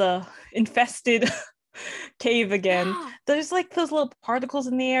the infested cave again, there's, like, those little particles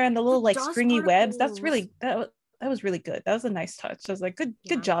in the air and the little, like, stringy webs. That's really that was really good. That was a nice touch. I was like,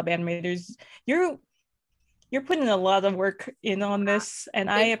 good job, animators. You're putting a lot of work in on this, and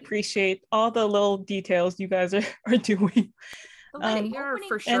I appreciate all the little details you guys are doing. You're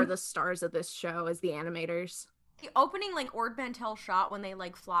for sure the stars of this show as the animators. The opening, like, Ord Mantell shot when they,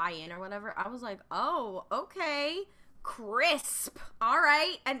 like, fly in or whatever, I was like, oh, okay, crisp, all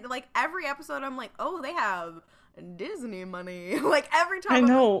right. And, like, every episode I'm like, oh, they have Disney money. Like, every time I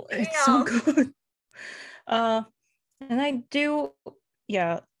know, like, it's so good. And I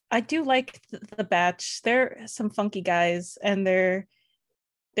do like the batch. They're some funky guys, and they're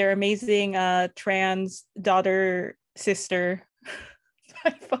amazing trans daughter sister.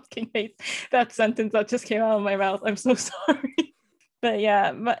 I fucking hate that sentence that just came out of my mouth. I'm so sorry. But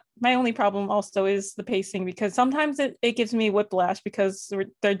yeah, my only problem also is the pacing, because sometimes it gives me whiplash, because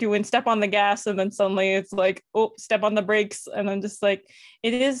they're doing step on the gas and then suddenly it's like, oh, step on the brakes, and I'm just like,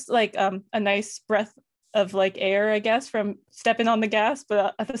 it is like a nice breath of, like, air, I guess, from stepping on the gas,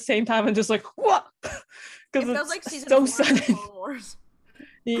 but at the same time I'm just like, what? Because it feels like season 4 of Clone Wars.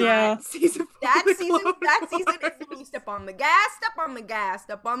 Yeah. Season 4 That the season clone. is me step on the gas, step on the gas,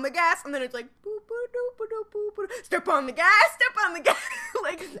 step on the gas, and then it's like boop boop doop boop doop boop, step on the gas, step on the gas.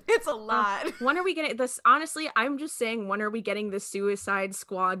 Like it's a lot. When are we getting this? Honestly, I'm just saying, when are we getting the Suicide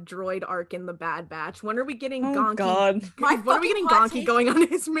Squad droid arc in the Bad Batch? When are we getting Oh, Gonky? God. My When are we fucking getting hot Gonky take- going on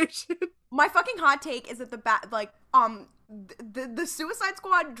his mission? My fucking hot take is that the Suicide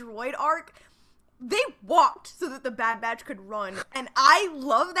Squad droid arc, they walked so that the Bad Batch could run, and I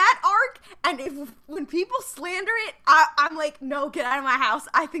love that arc. And when people slander it, I'm like, no, get out of my house.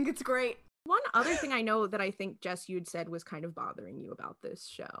 I think it's great. One other thing I know that I think, Jess, you'd said was kind of bothering you about this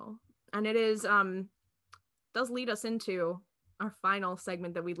show, and it is does lead us into our final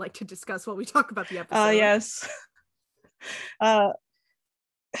segment that we'd like to discuss while we talk about the episode. Yes.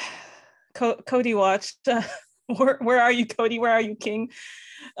 Cody watched. Where are you, Cody? Where are you, King?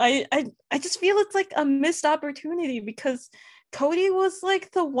 I just feel it's like a missed opportunity, because Cody was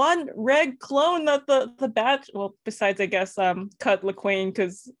like the one red clone that the batch, well, besides I guess Cut LaQuaine,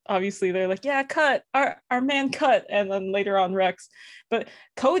 because obviously they're like, yeah, Cut, our man Cut, and then later on Rex, but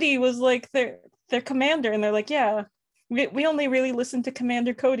Cody was like their commander, and they're like, yeah, we only really listen to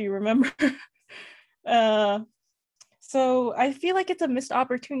Commander Cody, remember? So I feel like it's a missed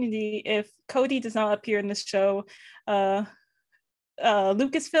opportunity if Cody does not appear in this show.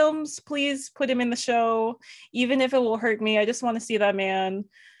 Lucasfilms, please put him in the show, even if it will hurt me. I just want to see that man.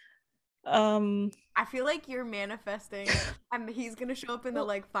 I feel like you're manifesting, and he's gonna show up in the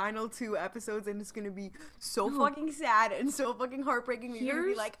like final 2 episodes, and it's gonna be so fucking sad and so fucking heartbreaking. You're gonna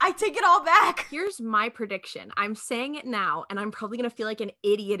be like, I take it all back. Here's my prediction. I'm saying it now, and I'm probably gonna feel like an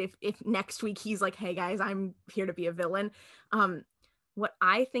idiot if next week he's like, hey guys, I'm here to be a villain. What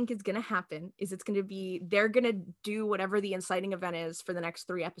I think is gonna happen is they're gonna do whatever the inciting event is for the next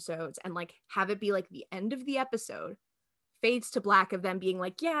 3 episodes, and like have it be like the end of the episode, fades to black of them being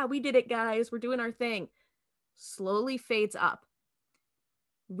like, yeah, we did it, guys, we're doing our thing. Slowly fades up.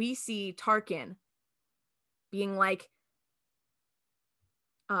 We see Tarkin being like,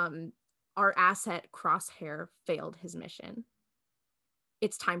 our asset Crosshair failed his mission.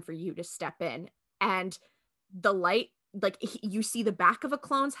 It's time for you to step in. And the light, like you see the back of a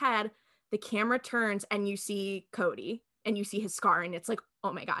clone's head, the camera turns, and you see Cody, and you see his scar, and it's like,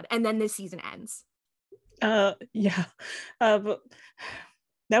 oh my God. And then this season ends. Yeah. But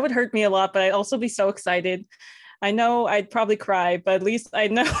that would hurt me a lot, but I'd also be so excited. I know I'd probably cry, but at least I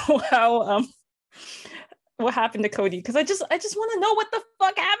know how what happened to Cody, because I just want to know what the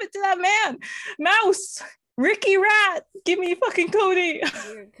fuck happened to that man. Mouse, Ricky Rat, give me fucking Cody.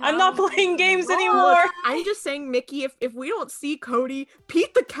 I'm not playing games anymore. I'm just saying, Mickey, if we don't see Cody,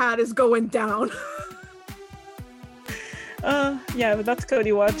 Pete the cat is going down. Yeah, but that's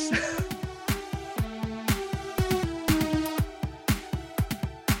Cody Watch.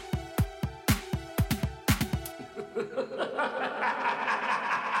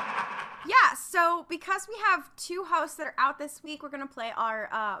 So because we have 2 hosts that are out this week, we're going to play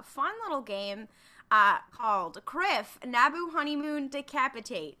our fun little game called Criff, Naboo Honeymoon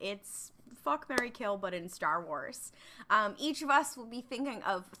Decapitate. It's fuck, marry, kill, but in Star Wars. Each of us will be thinking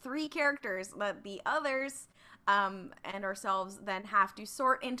of 3 characters that the others and ourselves then have to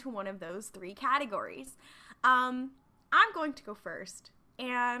sort into one of those 3 categories. I'm going to go first,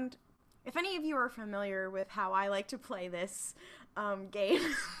 and if any of you are familiar with how I like to play this game,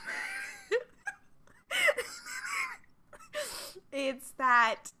 it's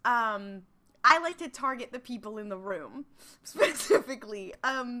that I like to target the people in the room specifically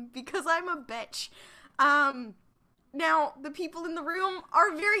because I'm a bitch. Now, the people in the room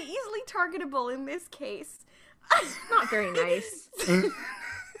are very easily targetable in this case. Not very nice.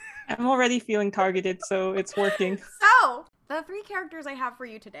 I'm already feeling targeted, so it's working. So, the 3 characters I have for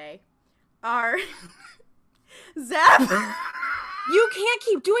you today are Zeb. You can't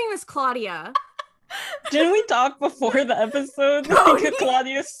keep doing this, Claudia. Didn't we talk before the episode? Like,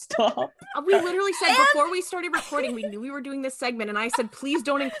 Claudia, stop. We literally said before we started recording, we knew we were doing this segment, and I said, please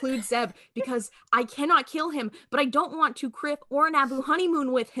don't include Zeb, because I cannot kill him, but I don't want to Criff or Naboo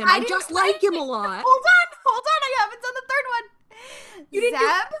honeymoon with him. I just like him a lot. Hold on, I haven't done the 3rd one. You didn't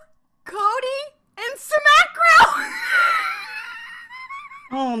Zeb, Cody, and Samacro.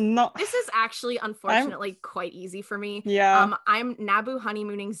 Oh no. This is actually, unfortunately, quite easy for me. Yeah. I'm Naboo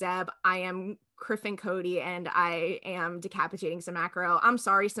honeymooning Zeb. I am Criff Cody, and I am decapitating Samacro. I'm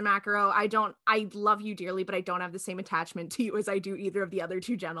sorry, Samacro. I love you dearly, but I don't have the same attachment to you as I do either of the other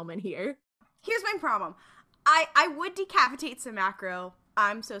 2 gentlemen here. Here's my problem. I would decapitate Samacro.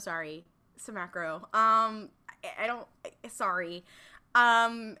 I'm so sorry, Samacro. Sorry.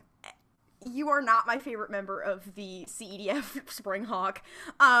 you are not my favorite member of the CEDF Springhawk.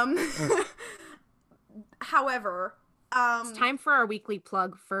 However, it's time for our weekly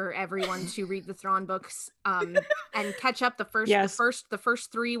plug for everyone to read the Thrawn books, and catch up the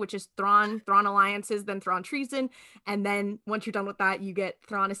first three, which is Thrawn Alliances, then Thrawn Treason, and then once you're done with that, you get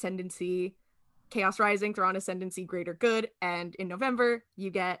Thrawn Ascendancy, Chaos Rising, Thrawn Ascendancy, Greater Good, and in November you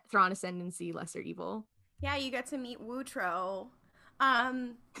get Thrawn Ascendancy, Lesser Evil. Yeah, you get to meet Wootro.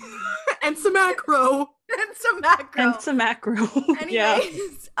 And Samacro. And Samacro.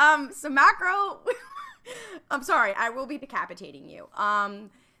 Anyways, Samacro. I'm sorry, I will be decapitating you.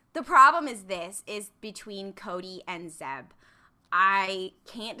 The problem is between Cody and Zeb. I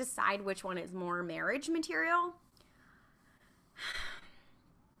can't decide which one is more marriage material.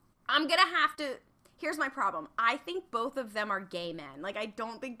 I'm gonna have to... Here's my problem. I think both of them are gay men. Like, I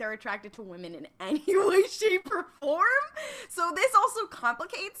don't think they're attracted to women in any way, shape, or form. So this also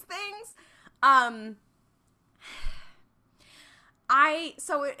complicates things.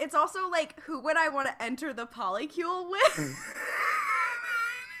 So it's also like, who would I want to enter the polycule with? Do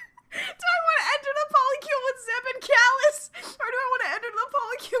I want to enter the polycule with Zeb and Callus? Or do I want to enter the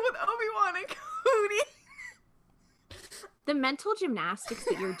polycule with Obi-Wan and Cody? The mental gymnastics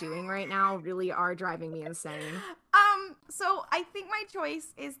that you're doing right now really are driving me insane. So I think my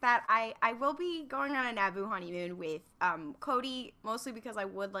choice is that I will be going on a Naboo honeymoon with Cody, mostly because I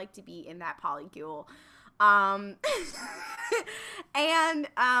would like to be in that polycule. And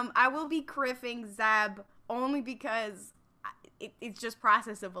I will be criffing Zeb only because it's just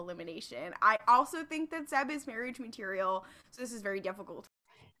process of elimination. I also think that Zeb is marriage material, so this is very difficult.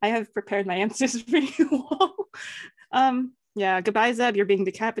 I have prepared my answers for you all. Yeah, goodbye, Zeb. You're being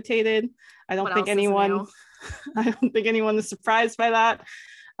decapitated. I don't think anyone is surprised by that.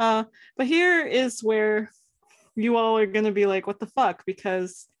 But here is where you all are gonna be like, what the fuck?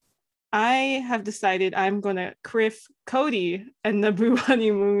 Because I have decided I'm gonna criff Cody and Naboo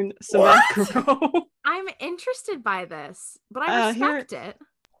honeymoon Samacro. I'm interested by this, but I respect it.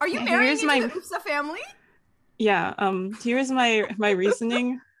 Are you marrying into the Upsa family? Yeah. Here's my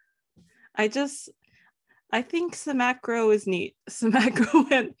reasoning. I think Samacro is neat. Samacro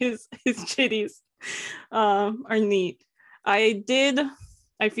and his chitties are neat. I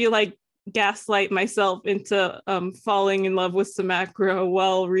feel like gaslight myself into falling in love with Samacro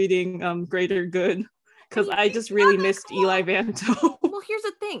while reading Greater Good, because I just really missed Eli Vanto. Well, here's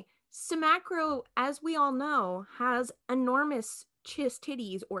the thing. Samacro, as we all know, has enormous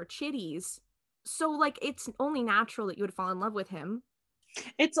titties or chitties. So, like, it's only natural that you would fall in love with him.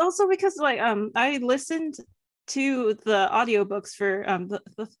 It's also because, like, I listened to the audiobooks for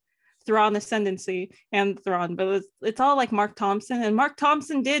the Thrawn Ascendancy and Thrawn, but it's all like Mark Thompson, and Mark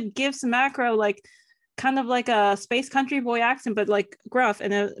Thompson did give Samacro like kind of like a space country boy accent, but like gruff,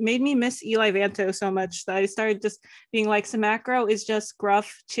 and it made me miss Eli Vanto so much that I started just being like, Samacro is just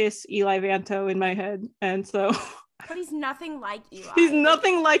gruff chiss Eli Vanto in my head, and so. But he's nothing like Eli. He's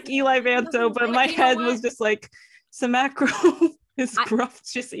nothing like Eli Vanto, but my head was just like, Samacro is gruff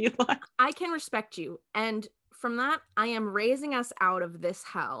chiss Eli. I can respect you, and from that, I am raising us out of this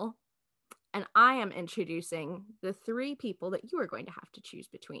hell. And I am introducing the three people that you are going to have to choose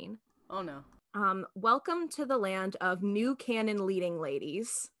between. Oh, no. Welcome to the land of new canon leading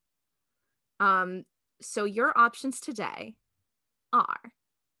ladies. So your options today are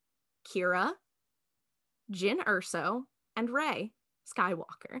Qi'ra, Jyn Erso, and Rey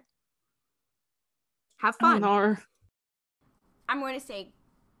Skywalker. Have fun. Oh, no. I'm going to say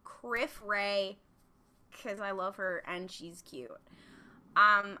Criff Rey, because I love her and she's cute.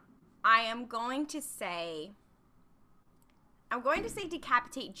 I am going to say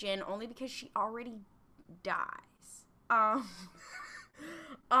decapitate Jyn only because she already dies. And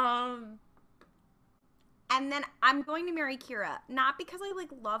then I'm going to marry Qi'ra, not because I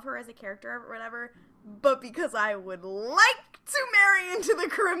like love her as a character or whatever, but because I would like to marry into the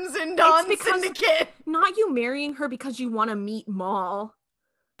Crimson Dawn Syndicate. Not you marrying her because you want to meet Maul.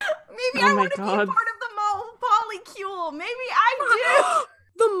 Maybe I want to be part of the Maul polycule. Maybe I do.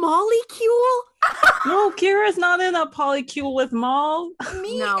 The Molecule? No, Qi'ra's not in a polycule with Maul.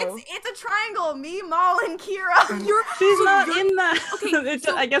 No. It's a triangle. Me, Maul, and Qi'ra. She's not in that. Okay,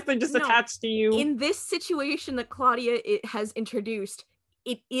 I guess they're just attached to you. In this situation that Claudia has introduced,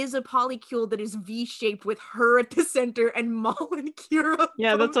 it is a polycule that is V-shaped with her at the center and Maul and Qi'ra.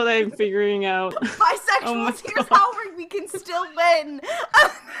 Yeah, that's what I'm figuring out. Bisexuals, here's how we can still win.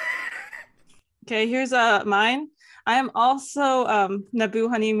 Okay, here's mine. I am also Naboo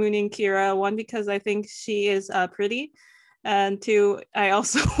honeymooning Qi'ra, one, because I think she is pretty, and two, I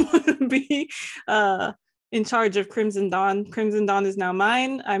also want to be in charge of Crimson Dawn. Crimson Dawn is now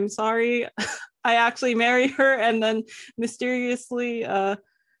mine. I'm sorry. I actually married her, and then mysteriously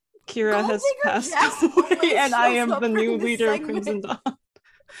Kira has passed away, and I am the new leader of Crimson Dawn.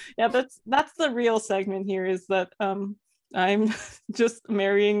 Yeah, that's the real segment here, is that I'm just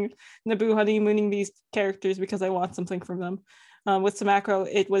marrying Naboo, honeymooning these characters because I want something from them. With Samacro,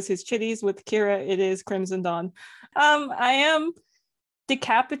 it was his chitties. With Kira, it is Crimson Dawn. I am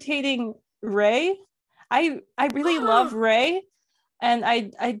decapitating Rey. I really love Rey, and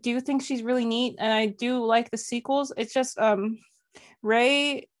I do think she's really neat, and I do like the sequels. It's just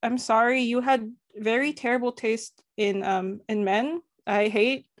Rey, I'm sorry, you had very terrible taste in men. I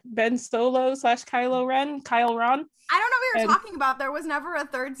hate Ben Solo / Kylo Ren. I don't know what you're talking about. There was never a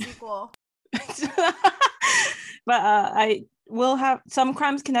third sequel. But I will have, some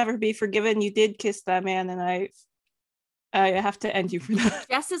crimes can never be forgiven. You did kiss that man, and I have to end you for that.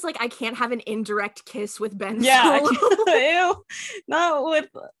 Jess is like, I can't have an indirect kiss with Ben Solo. Ew, not with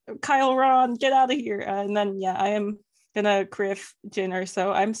Kyle Ron. Get out of here. And then I am gonna criff Jyn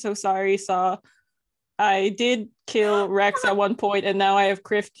Erso. I'm so sorry, Saw. I did kill Rex at one point, and now I have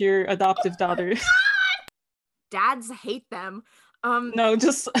criffed your adoptive daughter. Dads hate them. No,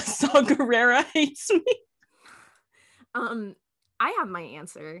 just Saw Gerrera hates me. I have my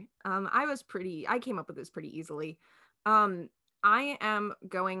answer. I came up with this pretty easily. I am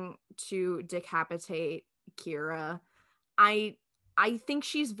going to decapitate Kira. I think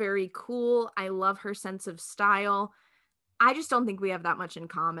she's very cool. I love her sense of style. I just don't think we have that much in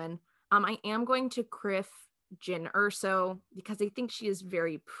common. I am going to criff Jyn Erso because I think she is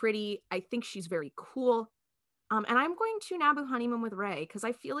very pretty. I think she's very cool. And I'm going to Naboo honeymoon with Rey because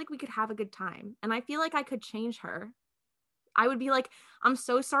I feel like we could have a good time. And I feel like I could change her. I would be like, I'm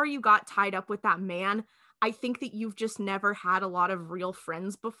so sorry you got tied up with that man. I think that you've just never had a lot of real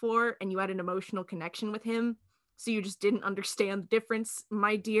friends before and you had an emotional connection with him. So you just didn't understand the difference,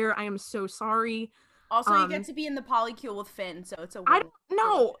 my dear. I am so sorry. Also, you get to be in the polycule with Finn, so it's a win.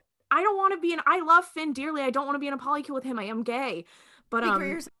 I don't want to be I love Finn dearly. I don't want to be in a polycule with him. I am gay. But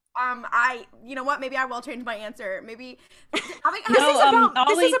you know what? Maybe I will change my answer. Maybe this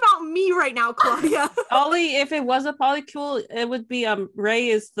is about me right now, Claudia. Ollie, if it was a polycule, it would be Rey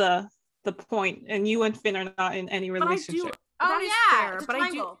is the point, and you and Finn are not in any relationship. That is fair. But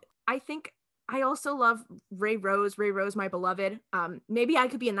I think I also love Rey Rose, my beloved. Maybe I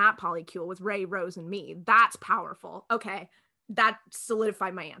could be in that polycule with Rey, Rose, and me. That's powerful. Okay. That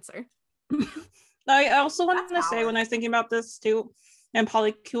solidified my answer. I also wanted to say, when I was thinking about this too, and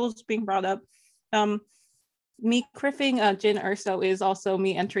polycules being brought up, me criffing Jyn Erso is also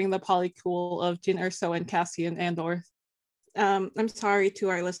me entering the polycule of Jyn Erso and Cassian Andor. I'm sorry to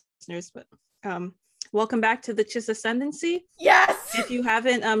our listeners, but welcome back to the Chiss Ascendancy. Yes! If you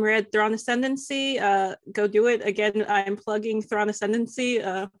haven't read Thrawn Ascendancy, go do it. Again, I'm plugging Thrawn Ascendancy.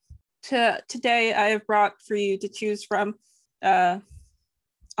 Today, I have brought for you to choose from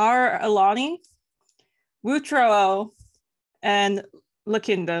Alani, Wootro, and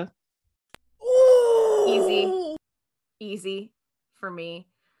Lakinda. Easy for me.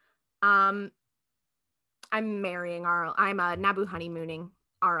 I'm marrying I'm Naboo honeymooning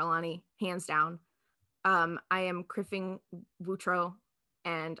Aralani, hands down. I am criffing Wootro,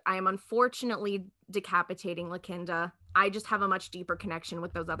 and I am unfortunately decapitating Lakinda. I just have a much deeper connection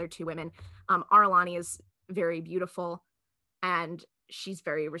with those other two women. Aralani is very beautiful, and she's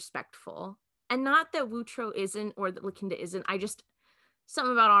very respectful. And not that Wootro isn't, or that Lakinda isn't.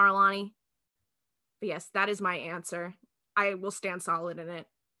 Something about Aralani. But yes, that is my answer. I will stand solid in it.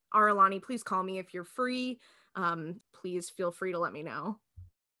 Aralani, please call me if you're free. Please feel free to let me know.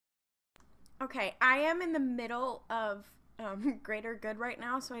 Okay, I am in the middle of greater good right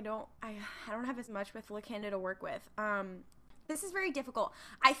now, so I don't have as much with Lakinda to work with. This is very difficult.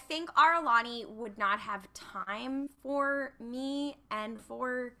 I think Aralani would not have time for me and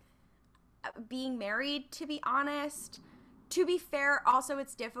for being married, to be honest. To be fair, also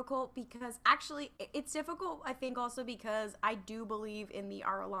it's difficult because it's difficult, I think, also because I do believe in the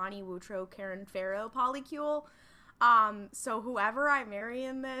Aralani, Wootro, Karen Farrow polycule. So whoever I marry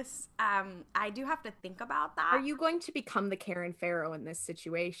in this, I do have to think about that. Are you going to become the Karen Farrow in this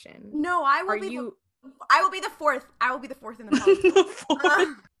situation? No, I will be the fourth. I will be the fourth in the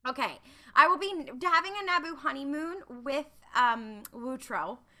polycule. Okay. I will be having a Naboo honeymoon with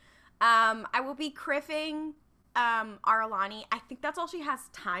Wootro. I will be criffing Aralani. I think that's all she has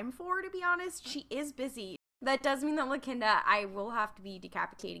time for, to be honest. She is busy. That does mean that Lakinda, I will have to be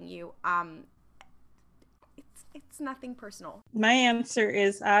decapitating you. It's nothing personal. My answer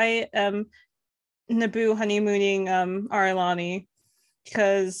is I am Naboo honeymooning Aralani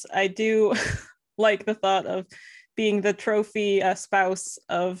because I do like the thought of being the trophy spouse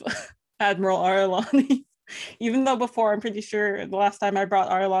of Admiral Aralani. Even though before, I'm pretty sure the last time I brought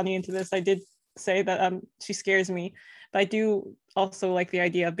Aralani into this, I did say that she scares me. But I do also like the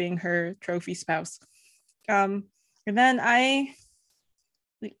idea of being her trophy spouse. And then I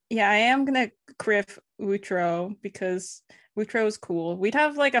am gonna criff Wootro because Wootro is cool. We'd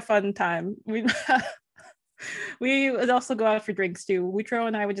have like a fun time. We would also go out for drinks too. Wootro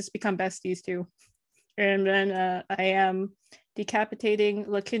and I would just become besties too. And then I am decapitating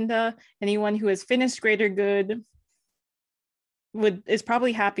Lakinda. Anyone who has finished Greater Good is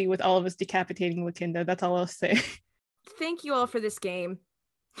probably happy with all of us decapitating Lakinda. That's all I'll say. Thank you all for this game.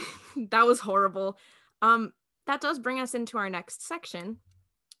 That was horrible. That does bring us into our next section,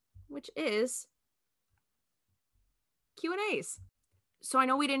 which is Q&As. So I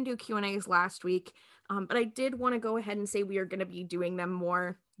know we didn't do Q&As last week, but I did want to go ahead and say we are going to be doing them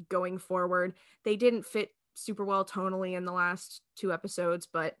more going forward. They didn't fit super well tonally in the last 2 episodes,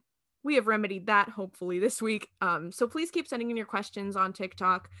 but we have remedied that hopefully this week. So please keep sending in your questions on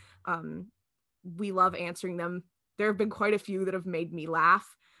TikTok. We love answering them. There have been quite a few that have made me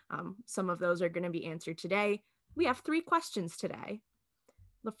laugh. Some of those are going to be answered today. We have 3 questions today.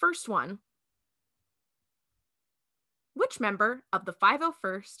 The first one: which member of the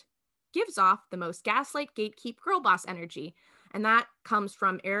 501st gives off the most gaslight gatekeep girl boss energy? And that comes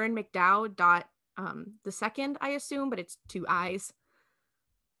from Aaron McDowd. The second, I assume, but it's 2 eyes.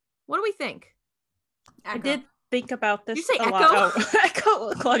 What do we think? Echo. I did think about this. You say a Echo? lot. Oh,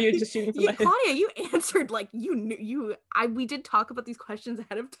 Echo. Claudia just shooting from my head. Claudia, you answered like you knew. We did talk about these questions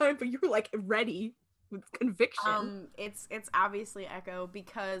ahead of time, but you were like ready with conviction. It's obviously Echo,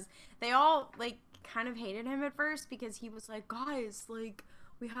 because they all like kind of hated him at first because he was like, guys, like,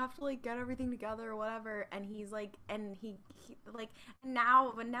 we have to like get everything together or whatever, and he's like, and he like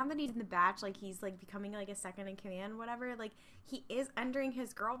now that he's in the batch, like he's like becoming like a second in command, whatever, like he is entering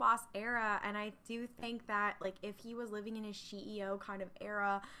his girl boss era. And I do think that like if he was living in his CEO kind of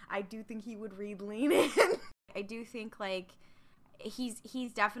era, I do think he would read Lean In. I do think like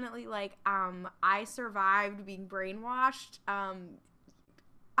he's definitely like I survived being brainwashed, I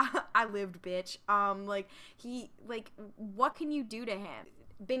lived, bitch. Like he, like, what can you do to him?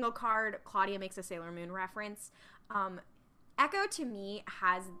 Bingo card, Claudia makes a Sailor Moon reference. Echo to me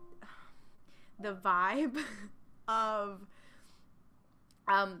has the vibe of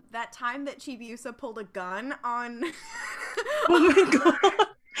that time that Chibiusa pulled a gun on Oh my god.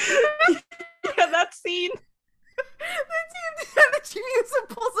 Yeah, that scene. that Chibiusa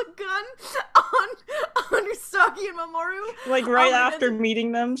pulls a gun on Usagi and Mamoru. Like right after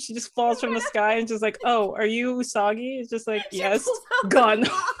meeting them, she just falls from the sky and just like, oh, are you Usagi? It's just like, yes, gun.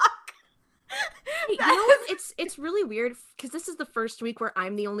 Hey, you know what? It's really weird because this is the first week where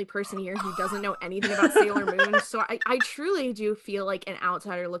I'm the only person here who doesn't know anything about Sailor Moon, so I truly do feel like an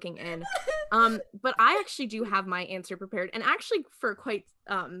outsider looking in. But I actually do have my answer prepared, and actually for quite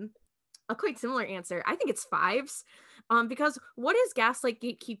a quite similar answer. I think it's Fives. Because what is Gaslight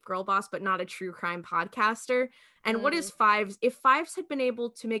Gatekeep Girl Boss but not a true crime podcaster? And what is Fives? If Fives had been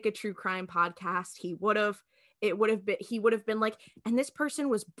able to make a true crime podcast, he would have been like, and this person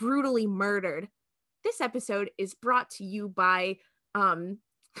was brutally murdered. This episode is brought to you by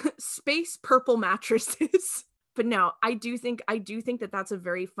Space Purple Mattresses. But no, I do think that that's a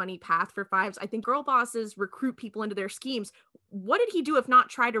very funny path for Fives. I think girl bosses recruit people into their schemes. What did he do if not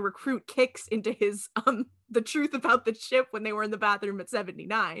try to recruit Kix into his the truth about the ship when they were in the bathroom at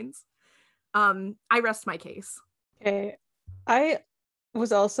 79's? I rest my case. Okay. I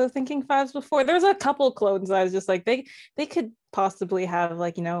was also thinking Fives before. There's a couple clones I was just like, they could possibly have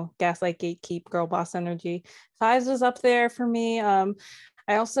like, you know, Gaslight Gatekeep girl boss energy. Fives was up there for me. I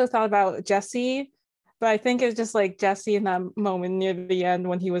also thought about Jesse, but I think it's just like Jesse in that moment near the end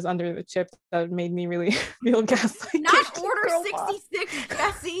when he was under the chip that made me really feel Gaslight. Not Order 66,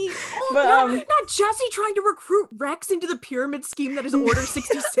 Jesse. But not Jesse trying to recruit Rex into the pyramid scheme that is Order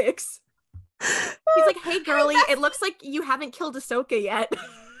 66. He's like, hey girlie, it looks like you haven't killed Ahsoka yet.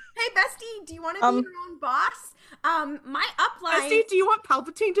 Hey bestie, do you want to be your own boss? My upline. Bestie, do you want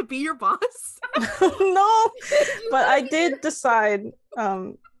Palpatine to be your boss? No, but I did decide.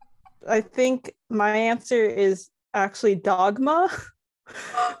 I think my answer is actually Dogma.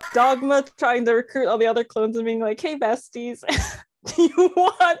 Dogma trying to recruit all the other clones and being like, hey besties, do you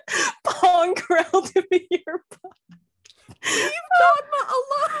want Pongrel to be your boss? Leave Dogma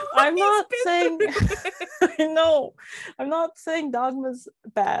alone. I'm not saying I know. I'm not saying Dogma's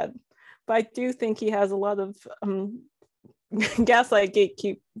bad, but I do think he has a lot of Gaslight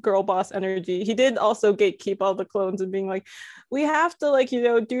Gatekeep girl boss energy. He did also gatekeep all the clones and being like, we have to like, you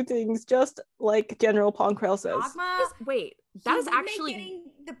know, do things just like General Ponkrell says. Dogma, wait, that is would make actually getting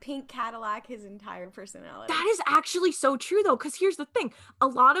the pink Cadillac his entire personality. that is actually so true though, because here's the thing: a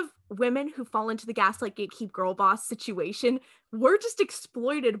lot of women who fall into the gaslight gatekeep girl boss situation were just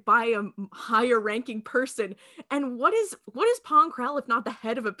exploited by a higher ranking person. And what is Ponkrell if not the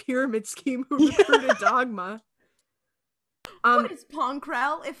head of a pyramid scheme who recruited Dogma? What is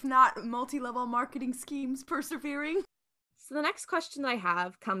Ponkrell if not multi-level marketing schemes persevering? So the next question that I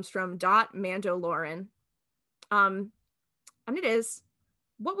have comes from Mandalorian. And it is,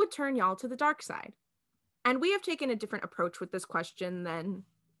 what would turn y'all to the dark side? And we have taken a different approach with this question than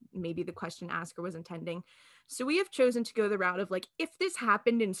maybe the question asker was intending. So we have chosen to go the route of like, if this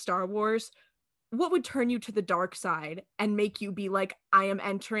happened in Star Wars, what would turn you to the dark side and make you be like, I am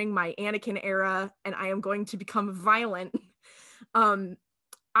entering my Anakin era and I am going to become violent?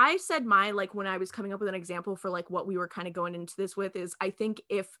 I said like when I was coming up with an example for like what we were kind of going into this with is, I think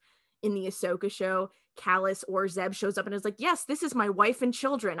if in the Ahsoka show, Kallus or Zeb shows up and is like, yes, this is my wife and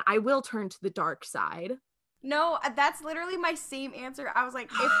children, I will turn to the dark side. No, that's literally my same answer. I was like,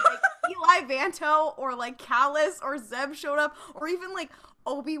 if like Eli Vanto or like Kallus or Zeb showed up, or even like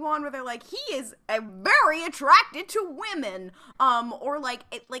Obi-Wan, where they're like, he is very attracted to women, or like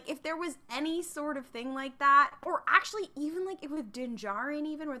if there was any sort of thing like that, or actually even like it with Din Djarin,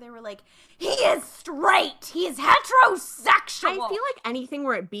 even where they were like, he is straight, he is heterosexual. I feel like anything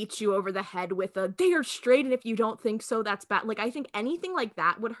where it beats you over the head with a they are straight and if you don't think so that's bad, like I think anything like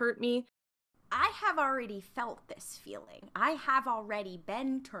that would hurt me. I have already felt this feeling. I have already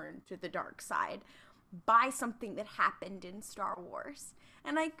been turned to the dark side by something that happened in Star Wars.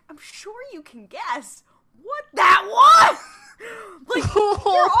 And I'm sure you can guess what that was. Like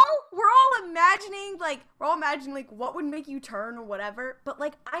we're all imagining like what would make you turn or whatever. But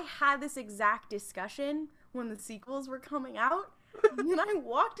like I had this exact discussion when the sequels were coming out. And then I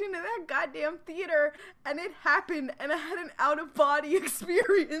walked into that goddamn theater and it happened and I had an out-of-body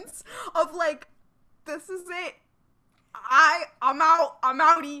experience of like, this is it. I'm out. I'm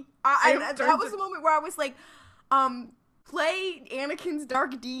outie. And that was the moment where I was like, play Anakin's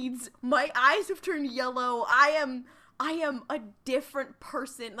dark deeds. My eyes have turned yellow. I am a different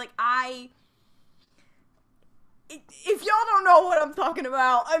person. Like if y'all don't know what I'm talking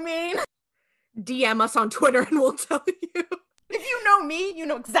about, I mean, DM us on Twitter and we'll tell you. If you know me, you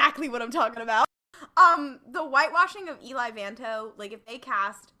know exactly what I'm talking about. The whitewashing of Eli Vanto, like if they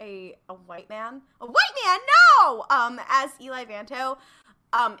cast a white man, no! As Eli Vanto,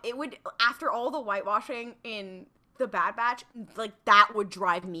 it would, after all the whitewashing in the Bad Batch, like that would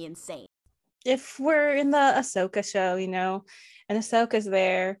drive me insane. If we're in the Ahsoka show, you know, and Ahsoka's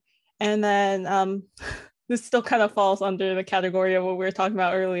there, and then, this still kind of falls under the category of what we were talking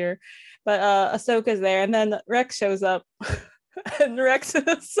about earlier, but Ahsoka's there, and then Rex shows up. And Rex and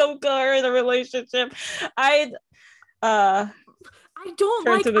Ahsoka are in a relationship. I don't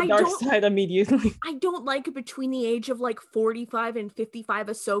turn to the dark side immediately. I don't like between the age of like 45 and 55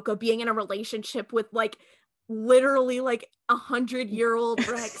 Ahsoka being in a relationship with like literally like 100-year-old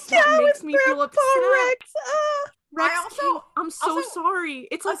Rex. That makes me feel upset. Rex, I'm so sorry.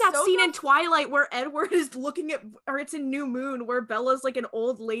 It's like Ahsoka, that scene in Twilight where Edward is looking at, or it's in New Moon where Bella's like an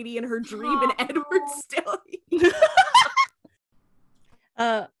old lady in her dream and Edward's still.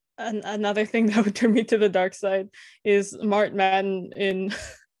 Another thing that would turn me to the dark side is Mark Madden in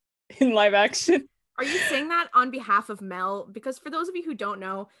live action. Are you saying that on behalf of Mel? Because for those of you who don't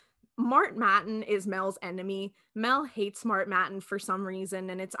know, Mark Madden is Mel's enemy. Mel hates Mark Madden for some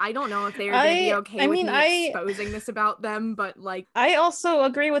reason, and I don't know if they're going to be okay with me exposing this about them, but like I also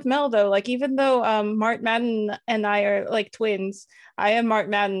agree with Mel though. Like even though Mark Madden and I are like twins, I am Mark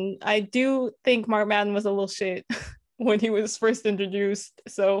Madden. I do think Mark Madden was a little shit when he was first introduced.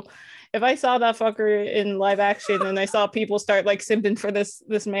 So if I saw that fucker in live action and I saw people start like simping for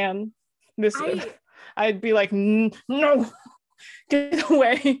this man, I'd be like, no, get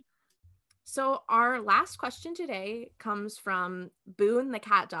away. So our last question today comes from Boone the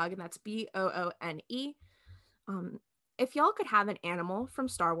cat dog, and that's Boone. If y'all could have an animal from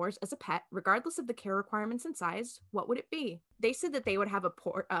Star Wars as a pet, regardless of the care requirements and size, what would it be? They said that they would have a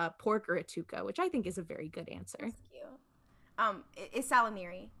pork or a tuca, which I think is a very good answer. That's cute. It's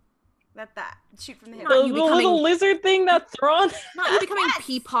Salamiri. That shoot from the hip. The little lizard thing that Thrawn. Not you becoming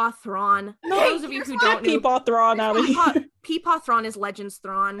Peepaw Thrawn. No, those of you who don't know, Peepaw Thrawn out of here. Peepaw Thrawn is Legends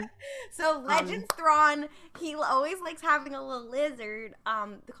Thrawn. So Legends Thrawn, he always likes having a little lizard.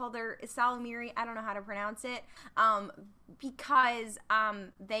 Called their Salamiri. I don't know how to pronounce it. Because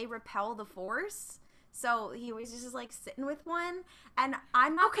they repel the Force. So he was just like sitting with one, and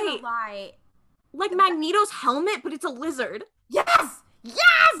I'm not gonna lie. Like Magneto's helmet, but it's a lizard. Yes!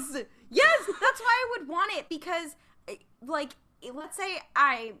 Yes! Yes! That's why I would want it, because, like, let's say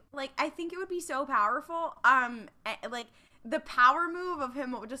I think it would be so powerful. Like, the power move of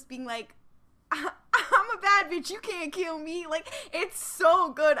him just being like, I'm a bad bitch, you can't kill me. Like, it's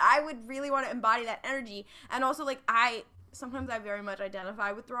so good. I would really want to embody that energy. And also, like, sometimes I very much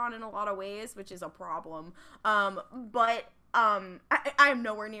identify with Thrawn in a lot of ways, which is a problem. But I'm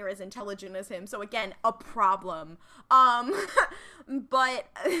nowhere near as intelligent as him, so again, a problem. But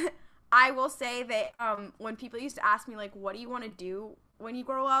I will say that when people used to ask me, like, what do you want to do when you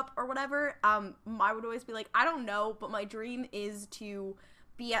grow up or whatever, I would always be like, I don't know, but my dream is to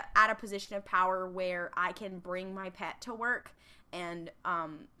be at a position of power where I can bring my pet to work and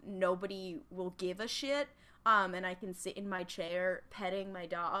nobody will give a shit. And I can sit in my chair petting my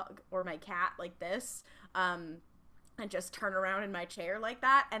dog or my cat like this, and just turn around in my chair like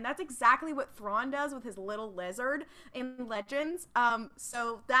that. And that's exactly what Thrawn does with his little lizard in Legends.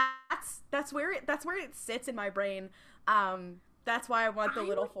 So that's where it sits in my brain. That's why I want the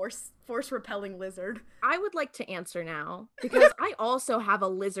little force repelling lizard. I would like to answer now, because I also have a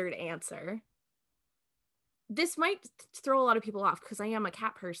lizard answer. This might throw a lot of people off because I am a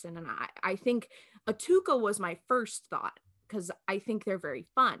cat person, and I think Atuka was my first thought because I think they're very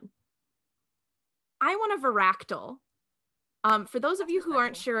fun. I want a Varactyl. For those of you who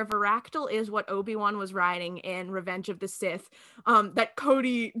aren't sure, a Varactyl is what Obi-Wan was riding in Revenge of the Sith, that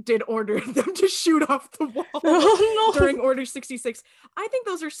Cody did order them to shoot off the wall during Order 66. I think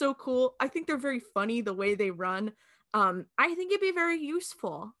those are so cool. I think they're very funny the way they run. I think it'd be very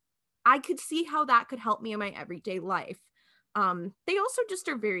useful. I could see how that could help me in my everyday life. They also just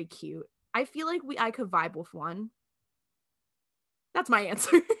are very cute. I feel like I could vibe with one. That's my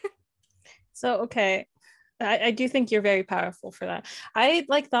answer. So, okay. I do think you're very powerful for that. I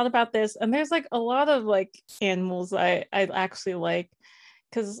thought about this, and there's a lot of animals I actually like,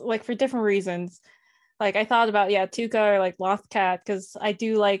 because for different reasons. I thought about Tuca or Lothcat, because I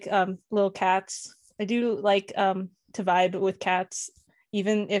do like little cats. I do like to vibe with cats,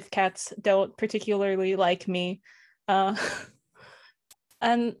 even if cats don't particularly like me. And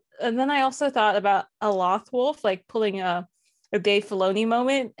then I also thought about a Lothwolf, pulling a Dave Filoni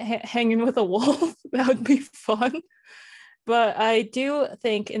moment, hanging with a wolf. That would be fun. But I do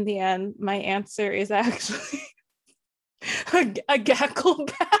think in the end, my answer is actually a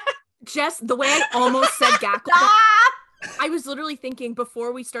Gacklebat. Jess, the way I almost said Gacklebat, I was literally thinking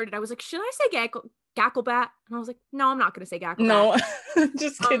before we started, I was like, should I say Gacklebat? And I was like, no, I'm not going to say Gacklebat. No,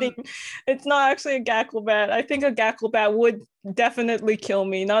 just kidding. It's not actually a Gacklebat. I think a Gacklebat would definitely kill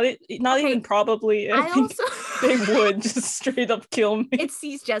me. Not even probably. I think they would just straight up kill me. It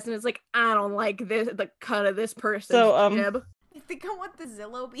sees Jess and it's like, I don't like the cut of this person's jib. I think I want the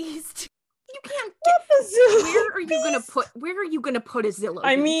Zillo Beast. You can't get the Zillo. Where are you gonna put a Zillo Beast?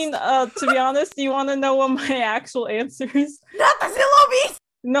 I mean, to be honest, do you want to know what my actual answer is? Not the Zillo Beast.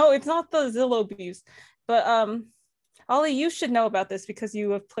 No, it's not the Zillo Beast. But Ollie, you should know about this because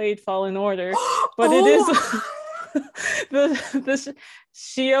you have played Fallen Order. But it is the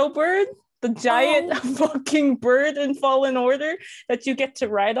Shio bird, the giant fucking bird in Fallen Order that you get to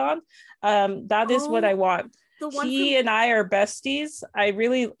ride on. That is what I want. He and I are besties. I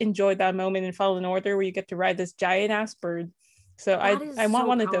really enjoyed that moment in Fallen Order where you get to ride this giant ass bird. So I want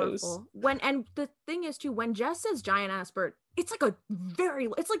one of those. And the thing is too, when Jess says giant ass bird, it's like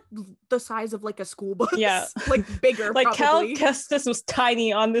the size of a school bus. Yeah. Bigger. Cal Kestis was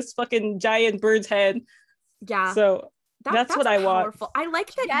tiny on this fucking giant bird's head. Yeah. So that's what I want. I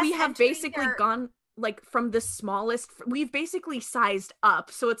like that we have basically gone from the smallest, we've basically sized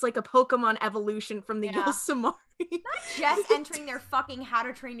up, so it's like a Pokemon evolution from the Yosemite. Not just entering their fucking How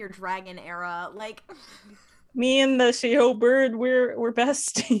to Train Your Dragon era, me and the Shio bird, we're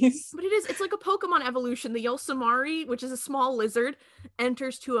besties. But it's like a Pokemon evolution. The Yosemite, which is a small lizard,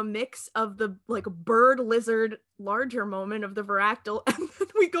 enters to a mix of the bird lizard larger moment of the Varactyl, and then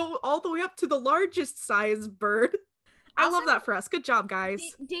we go all the way up to the largest size bird. I love that for us. Good job, guys.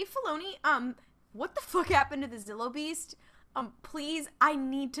 Dave Filoni, what the fuck happened to the Zillo Beast? Please, I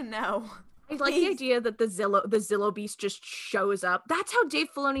need to know. I like the idea that the Zillo Beast just shows up. That's how Dave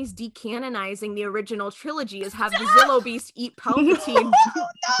Filoni's decanonizing the original trilogy, is have the Zillo Beast eat Palpatine.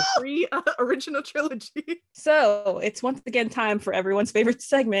 Original trilogy. So it's once again time for everyone's favorite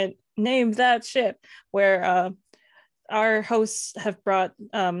segment, Name That Ship, where our hosts have brought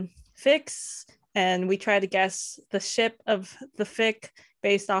fics, and we try to guess the ship of the fic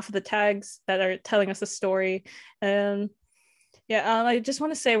based off of the tags that are telling us a story. And Yeah, I just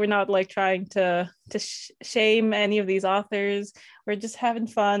want to say we're not like trying to shame any of these authors. We're just having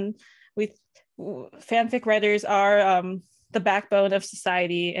fun. We fanfic writers are the backbone of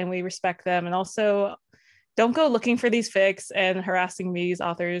society, and we respect them. And also, don't go looking for these fics and harassing these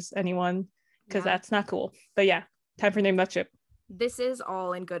authors, anyone, because that's not cool. But yeah, time for Name That Ship. This is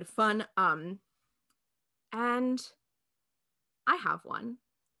all in good fun. And I have one.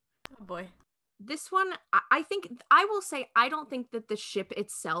 Oh boy. This one, I think, I will say, I don't think that the ship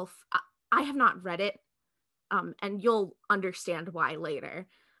itself, I have not read it, and you'll understand why later.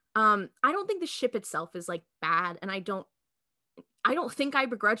 I don't think the ship itself is like bad, and I don't think I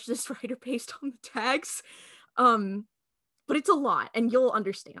begrudge this writer based on the tags, but it's a lot, and you'll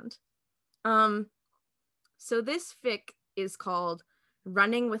understand. So this fic is called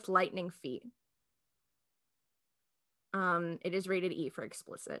Running with Lightning Feet. It is rated E for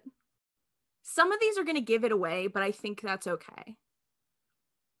explicit. Some of these are going to give it away, but I think that's okay.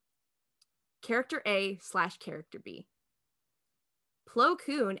 Character A / Character B. Plo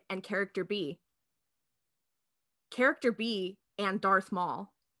Koon and Character B. Character B and Darth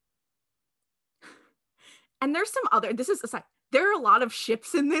Maul. And there's some other, this is aside, there are a lot of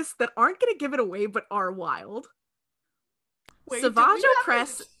ships in this that aren't going to give it away, but are wild. Wait, Savaggio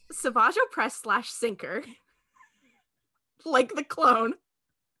Press / Sinker. Like the clone.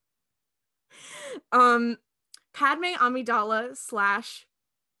 Padme Amidala /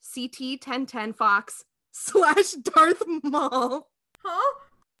 CT-1010 Fox / Darth Maul. Huh?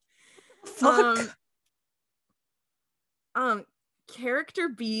 Fuck. Character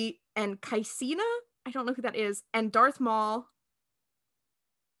B and Kaisina, I don't know who that is, and Darth Maul.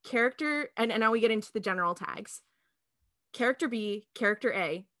 Character, and now we get into the general tags. Character B, Character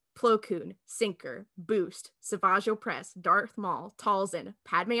A, Plo Koon, Sinker, Boost, Savaggio Press, Darth Maul, Talzin,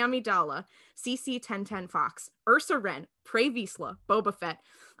 Padme Amidala, CC-1010 Fox, Ursa Wren, Pre Vizsla, Boba Fett,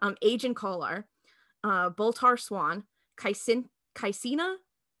 Agent Kolar, Boltar Swan, Kaisina,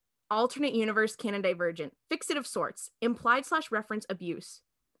 alternate universe canon divergent, fix-it of sorts, implied / reference abuse,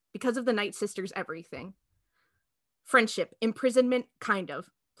 because of the Night Sisters everything. Friendship, imprisonment, kind of.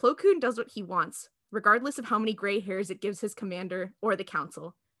 Plo Koon does what he wants, regardless of how many gray hairs it gives his commander or the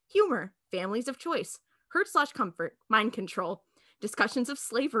council. Humor, families of choice, hurt / comfort, mind control, discussions of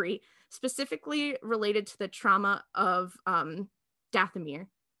slavery, specifically related to the trauma of Dathomir.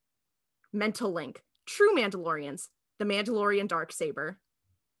 Mental link, true Mandalorians, the Mandalorian Darksaber.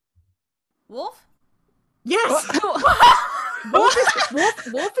 Wolf? Yes! Wolf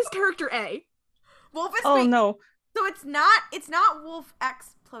is Character A. Wolf is Oh no. So it's not Wolf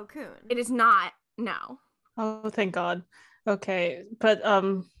X Plo Koon. It is not, no. Oh, thank God. Okay, but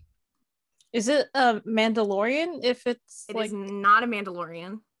is it a Mandalorian? If it's It like is not a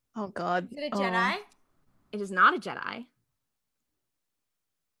Mandalorian. Oh God. Is it a Jedi? It is not a Jedi.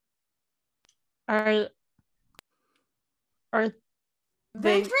 Are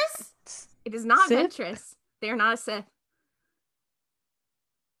they Ventress? It is not Sith? Ventress. They are not a Sith.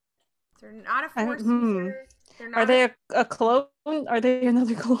 They're not a Force Hmm. user. They're not Are they a clone? Are they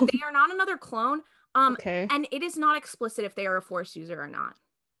another clone? They are not another clone. Okay. And it is not explicit if they are a Force user or not.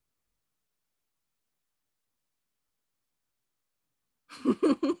 Is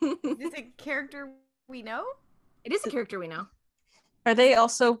this a character we know? It is a character we know. Are they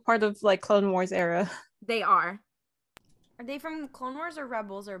also part of like Clone Wars era? They are. Are they from Clone Wars or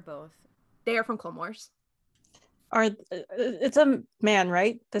Rebels or both? They are from Clone Wars. It's a man,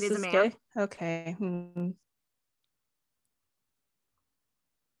 right? This It is is a man. gay? Okay.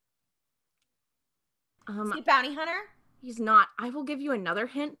 Is he a bounty hunter? He's not. I will give you another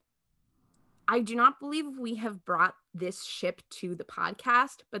hint. I do not believe we have brought this ship to the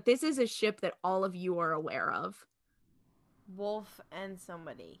podcast, but this is a ship that all of you are aware of. Wolf and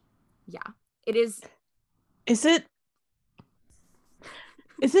somebody. Yeah. It is. Is it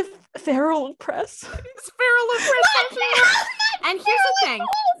Feral Press? It's Feral Press. And here's the thing.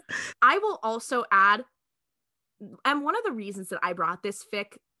 I will also add, and one of the reasons that I brought this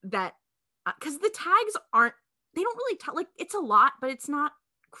fic that, because the tags they don't really tell, like, it's a lot, but it's not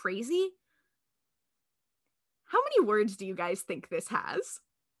crazy. How many words do you guys think this has?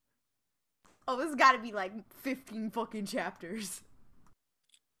 Oh, this has got to be like 15 fucking chapters.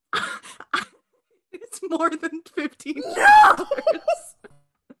 It's more than 15 No! chapters.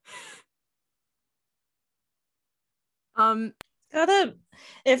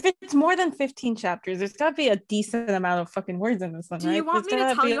 If it's more than 15 chapters, there's gotta be a decent amount of fucking words in this one, Do right? you want me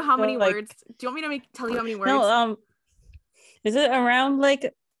to tell you how many words? Do you want me to tell you how many words? No, is it around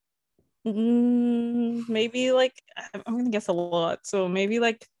like maybe like I'm gonna guess a lot, so maybe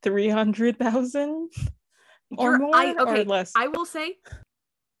like 300,000? Or more or less? I will say,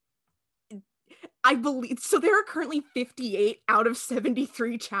 I believe, so there are currently 58 out of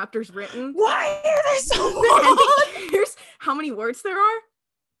 73 chapters written. Why are there so many? Here's how many words there are.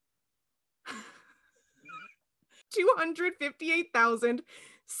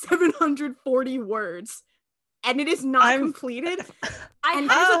 258,740 words. And it is not completed. I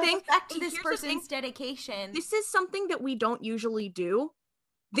and have here's to the thing, respect this person's dedication. This is something that we don't usually do.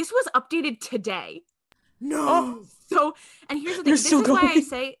 This was updated today. No. So, and here's the thing. This is why I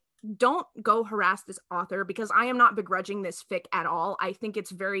say don't go harass this author, because I am not begrudging this fic at all. I think it's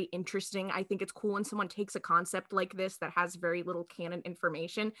very interesting. I think it's cool when someone takes a concept like this that has very little canon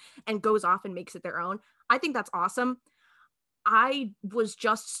information and goes off and makes it their own. I think that's awesome. I was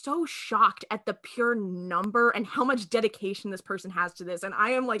just so shocked at the pure number and how much dedication this person has to this. And I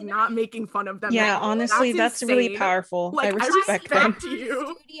am like not making fun of them. Yeah, honestly, that's really powerful. Like, I respect them.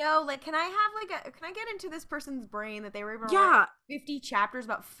 You. Studio, like, can I get into this person's brain that they were able to write 50 chapters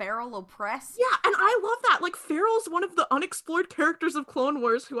about Feral Oppress? Yeah, and I love that. Like, Feral's one of the unexplored characters of Clone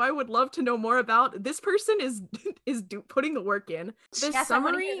Wars who I would love to know more about. This person is putting the work in. The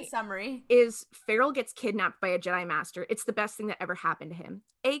summary is Feral gets kidnapped by a Jedi Master. It's the best thing that ever happened to him,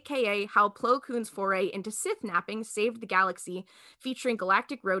 aka how Plo Koon's foray into Sith napping saved the galaxy, featuring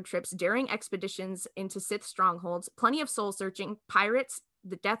galactic road trips, daring expeditions into Sith strongholds, plenty of soul searching, pirates,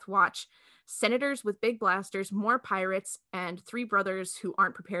 the Death Watch, senators with big blasters, more pirates, and 3 brothers who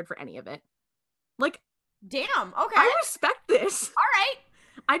aren't prepared for any of it. Like, damn, okay. I respect this. All right.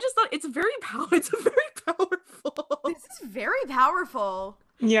 I just thought it's very powerful. This is very powerful.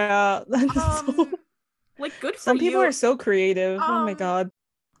 Yeah. Like, good for Some people are so creative. Oh my god.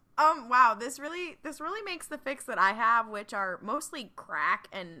 Wow, this really makes the fics that I have, which are mostly crack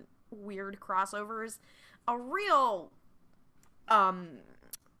and weird crossovers, a real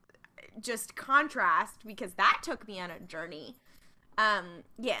just contrast, because that took me on a journey.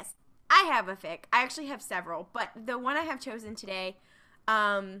 Yes, I have a fic. I actually have several, but the one I have chosen today,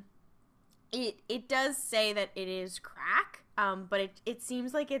 it does say that it is crack. But it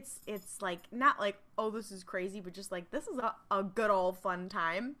seems like it's like not like, oh, this is crazy, but just like, this is a good old fun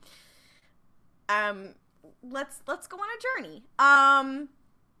time. Let's go on a journey.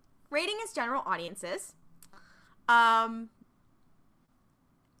 Rating is general audiences.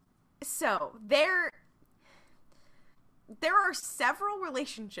 So there are several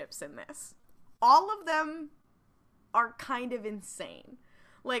relationships in this. All of them are kind of insane.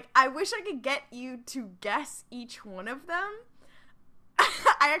 Like, I wish I could get you to guess each one of them.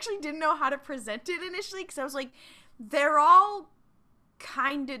 I actually didn't know how to present it initially, because I was like, they're all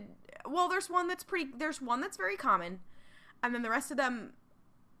kind of, well, there's one that's very common, and then the rest of them,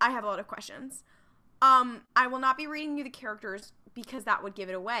 I have a lot of questions. I will not be reading you the characters, because that would give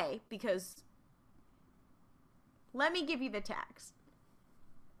it away, because let me give you the tags.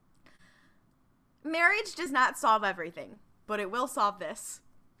 Marriage does not solve everything, but it will solve this.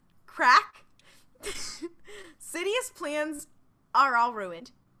 Crack. Sidious's plans are all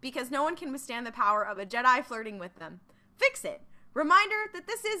ruined, because no one can withstand the power of a Jedi flirting with them. Fix it. Reminder that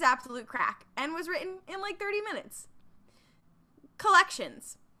this is absolute crack, and was written in like 30 minutes.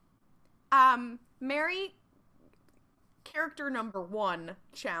 Collections. Mary, character number 1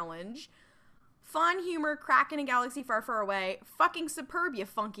 challenge. Fun, humor, crack in a galaxy far, far away. Fucking superb, you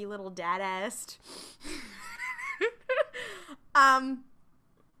funky little dadaist.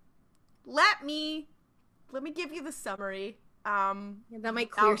 Let me give you the summary. That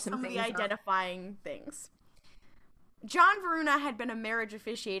might clear some of things the identifying things. John Varuna had been a marriage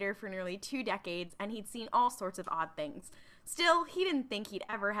officiator for nearly 2 decades, and he'd seen all sorts of odd things. Still, he didn't think he'd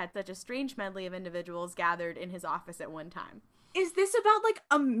ever had such a strange medley of individuals gathered in his office at one time. Is this about like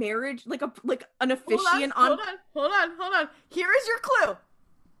a marriage, like an officiant on? Hold on. Here is your clue.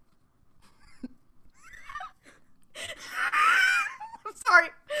 I'm sorry.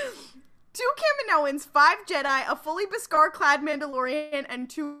 2 Kaminoans, 5 Jedi, a fully Beskar-clad Mandalorian, and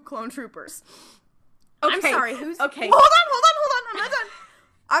 2 clone troopers. Okay. I'm sorry, who's... Okay. Hold on, I'm not done.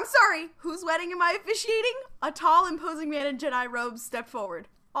 I'm sorry, whose wedding am I officiating? A tall, imposing man in Jedi robes stepped forward.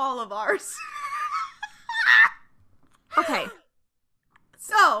 All of ours. Okay.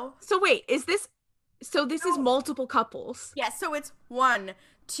 So wait, is this... So this is multiple couples? Yes, so it's 1,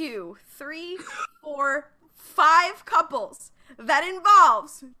 2, 3, 4, 5 couples. That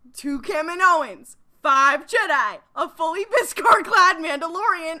involves 2 Kaminoans, 5 Jedi, a fully Beskar-clad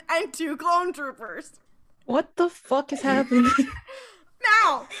Mandalorian, and 2 clone troopers. What the fuck is happening?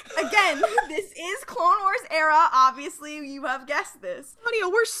 Now, again, this is Clone Wars era. Obviously, you have guessed this. Claudia,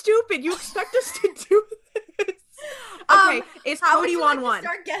 we're stupid. You expect us to do this? Okay, is Cody Wan one?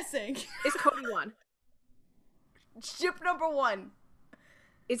 Start guessing. Is Cody one? Ship number 1.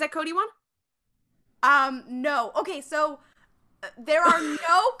 Is that Cody one? No. Okay, so there are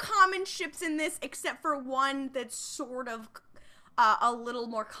no common ships in this except for one that's sort of a little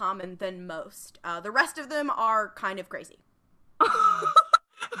more common than most. The rest of them are kind of crazy.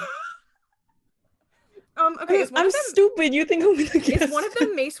 Okay, I'm stupid. You think I'm gonna guess? Is one of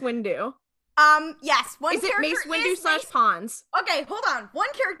them Mace Windu? Yes. One is it character Mace Windu is / Pons? Okay, hold on.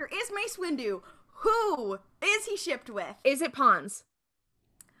 One character is Mace Windu. Who is he shipped with? Is it Pons?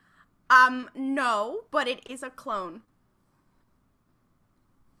 No, but it is a clone.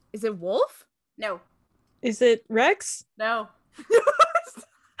 Is it Wolf? No. Is it Rex? No.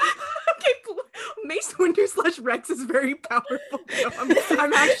 Okay, Mace Windu / Rex is very powerful.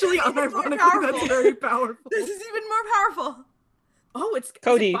 I'm actually unironically that's very powerful. This is even more powerful. Oh, it's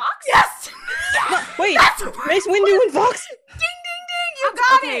Cody. Is it Fox? Yes! Wait, Mace Windu and Fox? Ding, ding, ding! You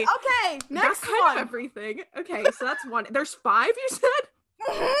got it! Okay, next that's kind one. of everything. Okay, so that's one. There's 5, you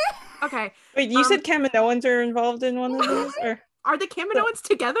said? Okay. Wait, you said Kaminoans are involved in one of these? Or? Are the Kaminoans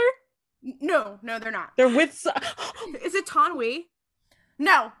together? No, they're not. They're with... Is it Tanwi?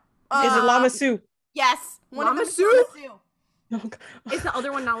 No. Is it Lama Su? Yes. One of them is Lama Lama Su? Su. Oh, God. Is the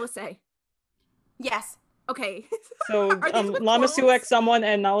other one Nala Se? Yes. Okay. So, Are these with Lama Su clones? X someone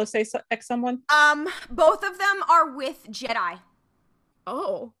and Nala Se X someone? Both of them are with Jedi.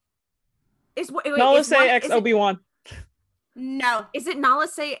 Oh. Wait, Nala is Se one- X is it- Obi-Wan. No. Is it Nala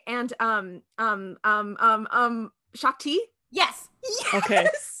Se and Shakti? Yes. Okay.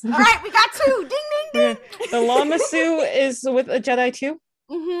 All right, we got 2. Ding, ding, ding. The Lama Su is with a Jedi too?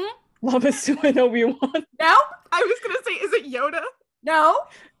 Mm-hmm. Lama Su and Obi-Wan. No. I was gonna say, is it Yoda? No.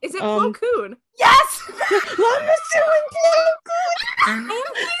 Is it Plo Koon? Yes. Lama Su and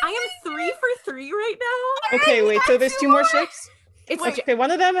I am 3 for 3 right now. Okay, wait, so there's 2 more ships? It's Okay,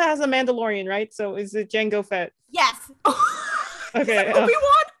 one of them has a Mandalorian, right? So is it Jango Fett? Yes. Okay.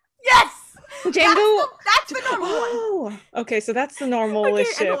 Obi-Wan? Yes. Jango. That's the normal one. Oh, okay, so that's the normal Okay,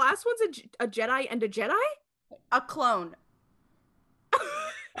 ship. and the last one's a Jedi and a Jedi? A clone.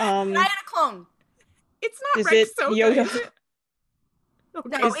 Um, Not a clone. It's not Is Rex it Soka, Yoda? is it? Oh,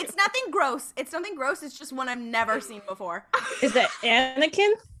 No, God. it's nothing gross. It's nothing gross. It's just one I've never seen before. is that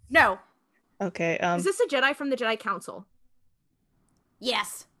Anakin? No. Okay. Is this a Jedi from the Jedi Council?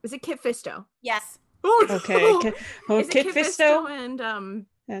 Yes. Is it Kit Fisto? Yes. Oh, no. Okay. Is it Kit Fisto and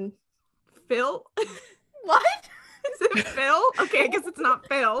and Phil? What? Is it Phil? Okay, I guess it's not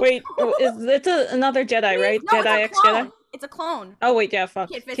Phil. wait, it's another Jedi, right? No, Jedi it's X a Jedi. clone. It's a clone. Oh wait, yeah, fuck.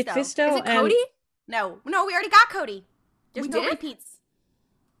 Kit Kit Fisto. Fisto Is it and Cody? No, we already got Cody. There's We no did? repeats.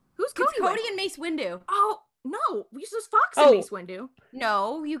 Who's It's Cody? Cody with? and Mace Windu. Oh no, we used Fox Oh. and Mace Windu.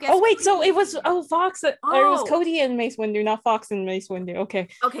 No, you guessed. Oh wait, so it was Fox. Or it was Oh. Cody and Mace Windu, not Fox and Mace Windu. Okay.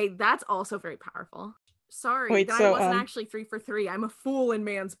 Okay, that's also very powerful. Sorry, Wait, that so, I wasn't actually 3 for 3. I'm a fool in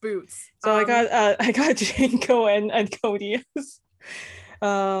man's boots. So I got Jango and Cody.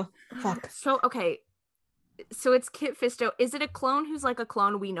 Fuck. So okay, so it's Kit Fisto. Is it a clone who's like a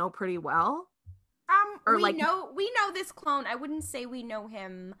clone we know pretty well? Or we like- know this clone. I wouldn't say we know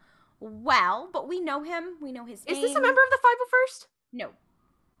him well, but we know him. We know his name. Is this a member of the 501st? No.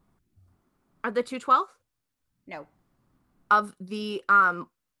 Are the 212th? No. Of the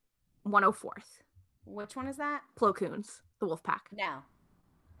 104th? Which one is that? Plo Koons, the wolf pack. No.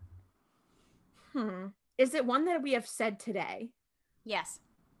 Is it one that we have said today? Yes.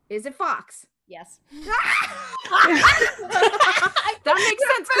 Is it Fox? Yes. That makes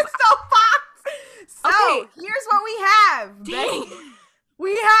sense. 'cause- Fisto Fox. So Okay. here's what we have. Dang.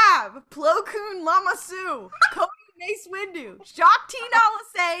 We have Plo Koon Lama Su, Cody Mace Windu, Shakti Nala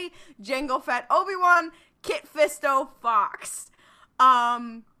Se, Jango Fett Obi-Wan, Kit Fisto Fox.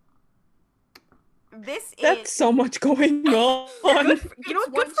 This That's is so much going on. You know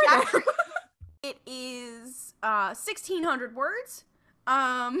what? Good for chapter. them. It is 1,600 words.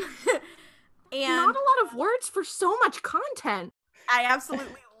 And Not a lot of words for so much content. I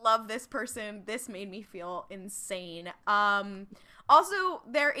absolutely love this person. This made me feel insane. Also,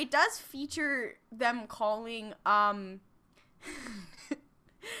 it does feature them calling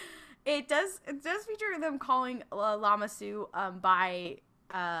it does feature them calling Lama Su by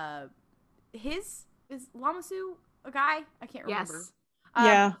is Lama Su a guy? I can't remember. Yes.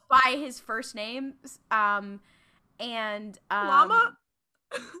 Yeah. By his first name. Llama?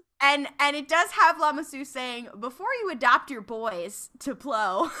 And it does have Lama Su saying, before you adopt your boys to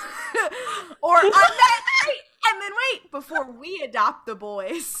Plo, and then wait, before we adopt the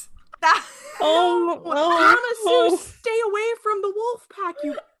boys. That Oh, Lama Su, stay away from the wolf pack,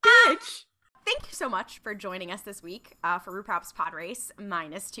 you bitch. thank you so much for joining us this week for RuPaul's Pod Race,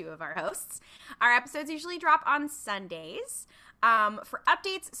 minus 2 of our hosts. Our episodes usually drop on Sundays. For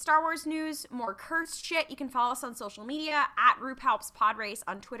updates, Star Wars news, more cursed shit, you can follow us on social media at RuPaul's Pod Race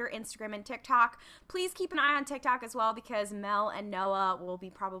on Twitter, Instagram, and TikTok. Please keep an eye on TikTok as well, because Mel and Noah will be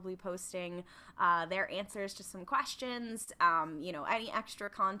probably posting their answers to some questions, any extra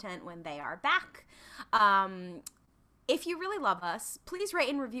content when they are back. If you really love us, please rate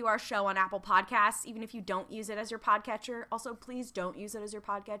and review our show on Apple Podcasts, even if you don't use it as your podcatcher. Also, please don't use it as your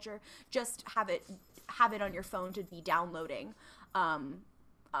podcatcher. Just have it on your phone to be downloading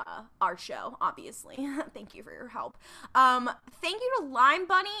our show, obviously. Thank you for your help. Thank you to Lime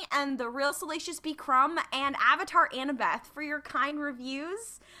Bunny and The Real Salacious B. Crumb and Avatar Annabeth for your kind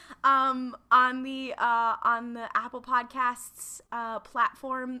reviews on the Apple Podcasts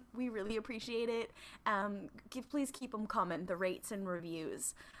platform. We really appreciate it. Please keep them coming, the rates and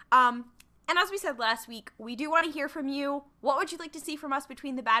reviews. And as we said last week, we do want to hear from you. What would you like to see from us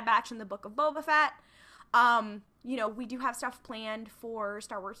between The Bad Batch and the Book of Boba Fett? We do have stuff planned for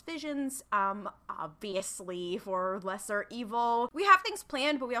Star Wars Visions, obviously for Lesser Evil. We have things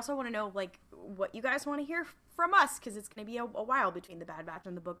planned, but we also want to know, what you guys want to hear from us, because it's going to be a while between The Bad Batch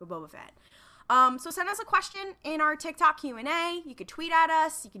and the Book of Boba Fett. So send us a question in our TikTok Q&A. You could tweet at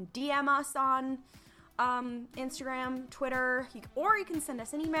us. You can DM us on Instagram, Twitter, or you can send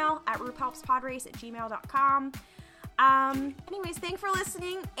us an email at RuPaul'sPodRace@gmail.com. Anyways, thanks for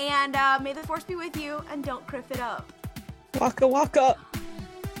listening, and may the Force be with you, and don't criff it up. Waka waka.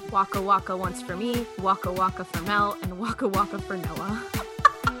 Waka waka once for me, waka waka for Mel, and waka waka for Noah.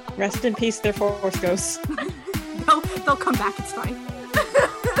 Rest in peace, their Force ghosts. They'll come back, it's fine. Ha ha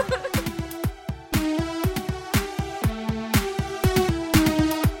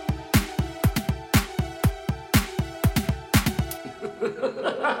ha.